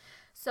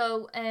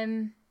 So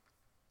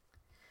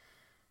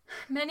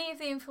many of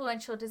the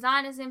influential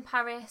designers in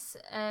Paris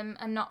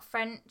are not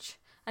French,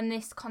 and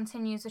this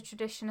continues a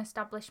tradition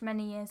established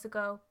many years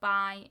ago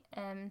by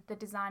the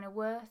designer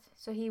Worth.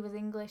 So he was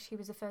English, he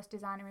was the first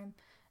designer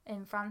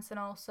in France, and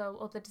also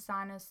other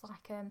designers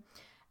like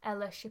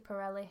Ella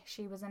Schiaparelli.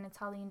 She was an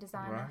Italian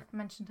designer. Right. I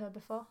mentioned her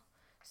before.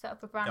 Set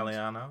up a brand.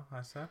 Galliano,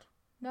 I said.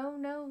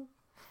 No.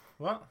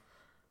 What?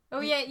 Oh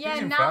He- yeah.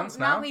 he's in Now France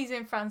now. he's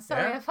in France.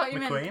 Sorry, Yeah, I thought you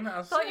McQueen, meant. I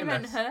was Thought you saying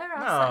meant this. her. I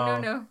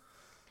was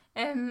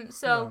like, no.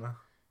 So. No.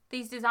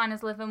 These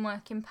designers live and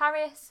work in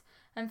Paris,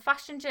 and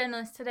fashion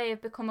journalists today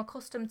have become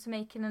accustomed to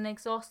making an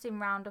exhausting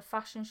round of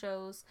fashion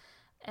shows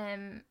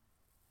in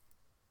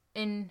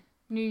in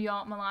New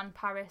York, Milan,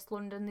 Paris,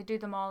 London. They do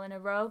them all in a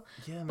row.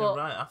 Yeah, and but-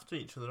 they're right after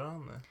each other,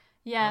 aren't they?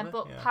 Yeah, Are they?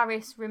 but Yeah.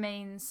 Paris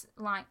remains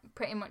like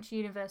pretty much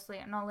universally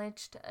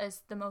acknowledged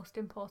as the most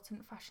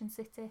important fashion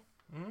city.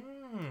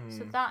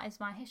 So that is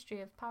my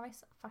history of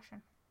Paris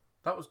fashion.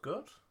 That was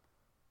good.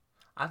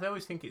 I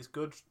always think it's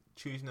good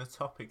choosing a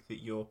topic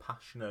that you're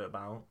passionate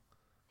about,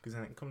 because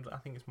then I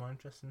think it's more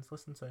interesting to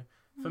listen to.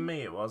 For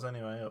me, it was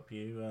anyway. I hope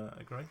you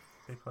agree.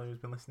 People who's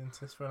been listening to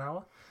this for an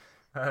hour.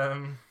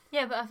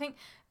 Yeah, but I think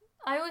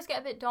I always get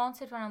a bit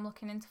daunted when I'm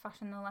looking into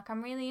fashion though. Like,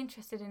 I'm really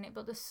interested in it,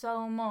 but there's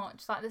so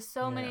much. Like, there's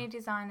so many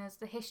designers.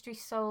 The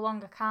history's so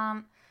long.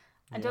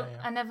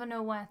 I never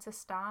know where to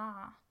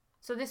start.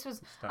 So this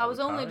was, I was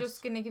only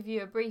just going to give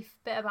you a brief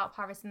bit about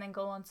Paris and then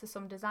go on to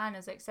some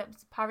designers,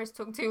 except Paris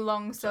took too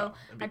long, so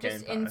I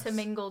just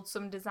intermingled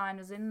some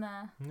designers in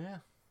there. Yeah,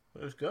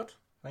 it was good.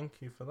 Thank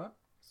you for that.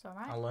 It's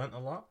alright. I learnt a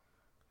lot.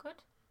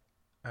 Good.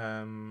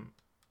 I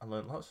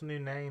learnt lots of new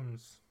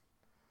names.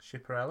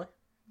 Schiaparelli.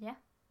 Yeah.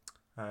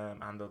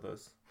 And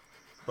others.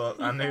 But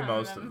I knew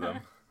most of them.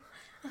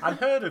 I'd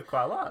heard of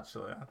quite a lot,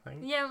 actually, I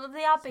think. Yeah, well,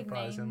 they are big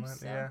Surprisingly, names.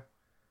 So. Yeah.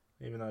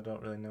 Even though I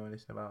don't really know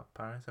anything about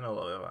Paris. I know a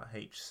lot about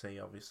HC,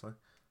 obviously.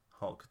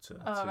 Haute couture,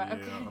 right, to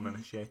okay.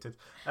 uninitiated.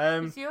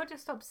 So you're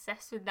just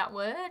obsessed with that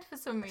word for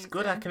some reason. It's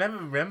good, I can never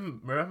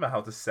remember how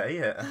to say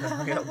it.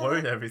 I get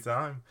worried every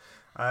time.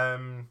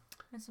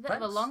 It's a bit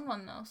of a long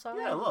one, though,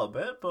 sorry. Yeah, a little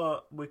bit,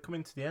 but we're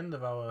coming to the end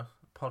of our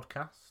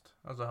podcast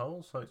as a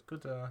whole, so it's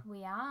good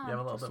we are. you have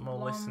a little just bit more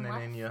one listening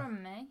left in you.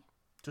 from me.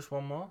 Just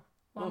one more?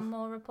 One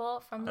more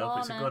report from I hope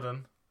Lorna. it's a good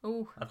one.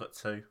 Ooh. I've got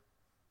two.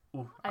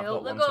 Ooh, I I've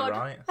hope got one they're to good.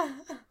 write.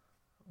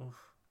 Oof.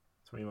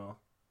 Three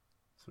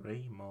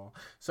more.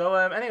 So,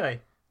 anyway,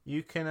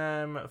 you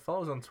can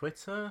follow us on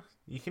Twitter.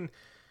 You can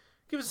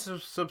give us a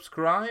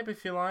subscribe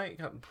if you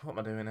like. What am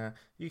I doing here?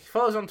 You can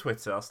follow us on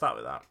Twitter. I'll start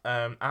with that.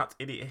 At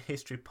Idiot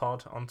History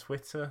Pod on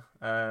Twitter.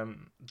 Gmail,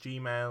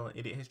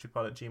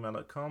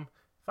 idiothistorypod@gmail.com.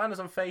 Find us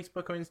on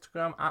Facebook or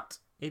Instagram at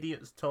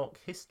Idiots Talk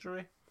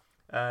History.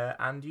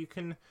 And you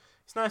can...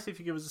 It's nice if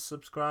you give us a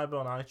subscribe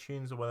on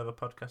iTunes or whatever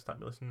podcast app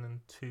you're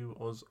listening to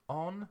us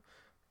on.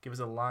 Give us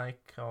a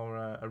like or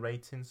a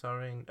rating,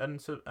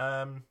 and so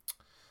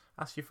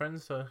ask your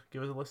friends to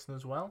give us a listen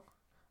as well.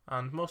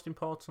 And most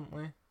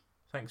importantly,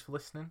 thanks for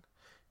listening.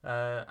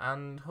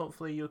 And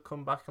hopefully you'll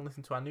come back and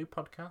listen to our new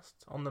podcast,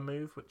 On the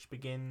Move, which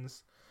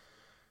begins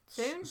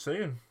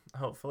soon,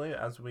 hopefully,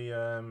 as we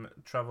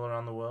travel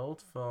around the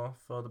world for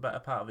the better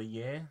part of a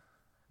year.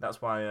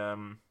 That's why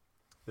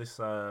this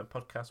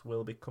podcast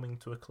will be coming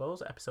to a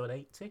close, episode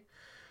 80.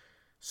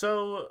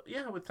 So,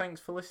 yeah, thanks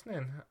for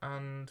listening,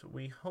 and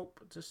we hope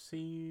to see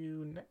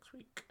you next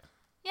week.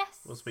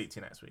 Yes. We'll speak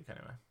to you next week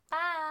anyway.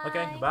 Bye.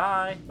 Okay,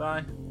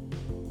 bye.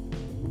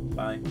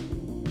 Bye.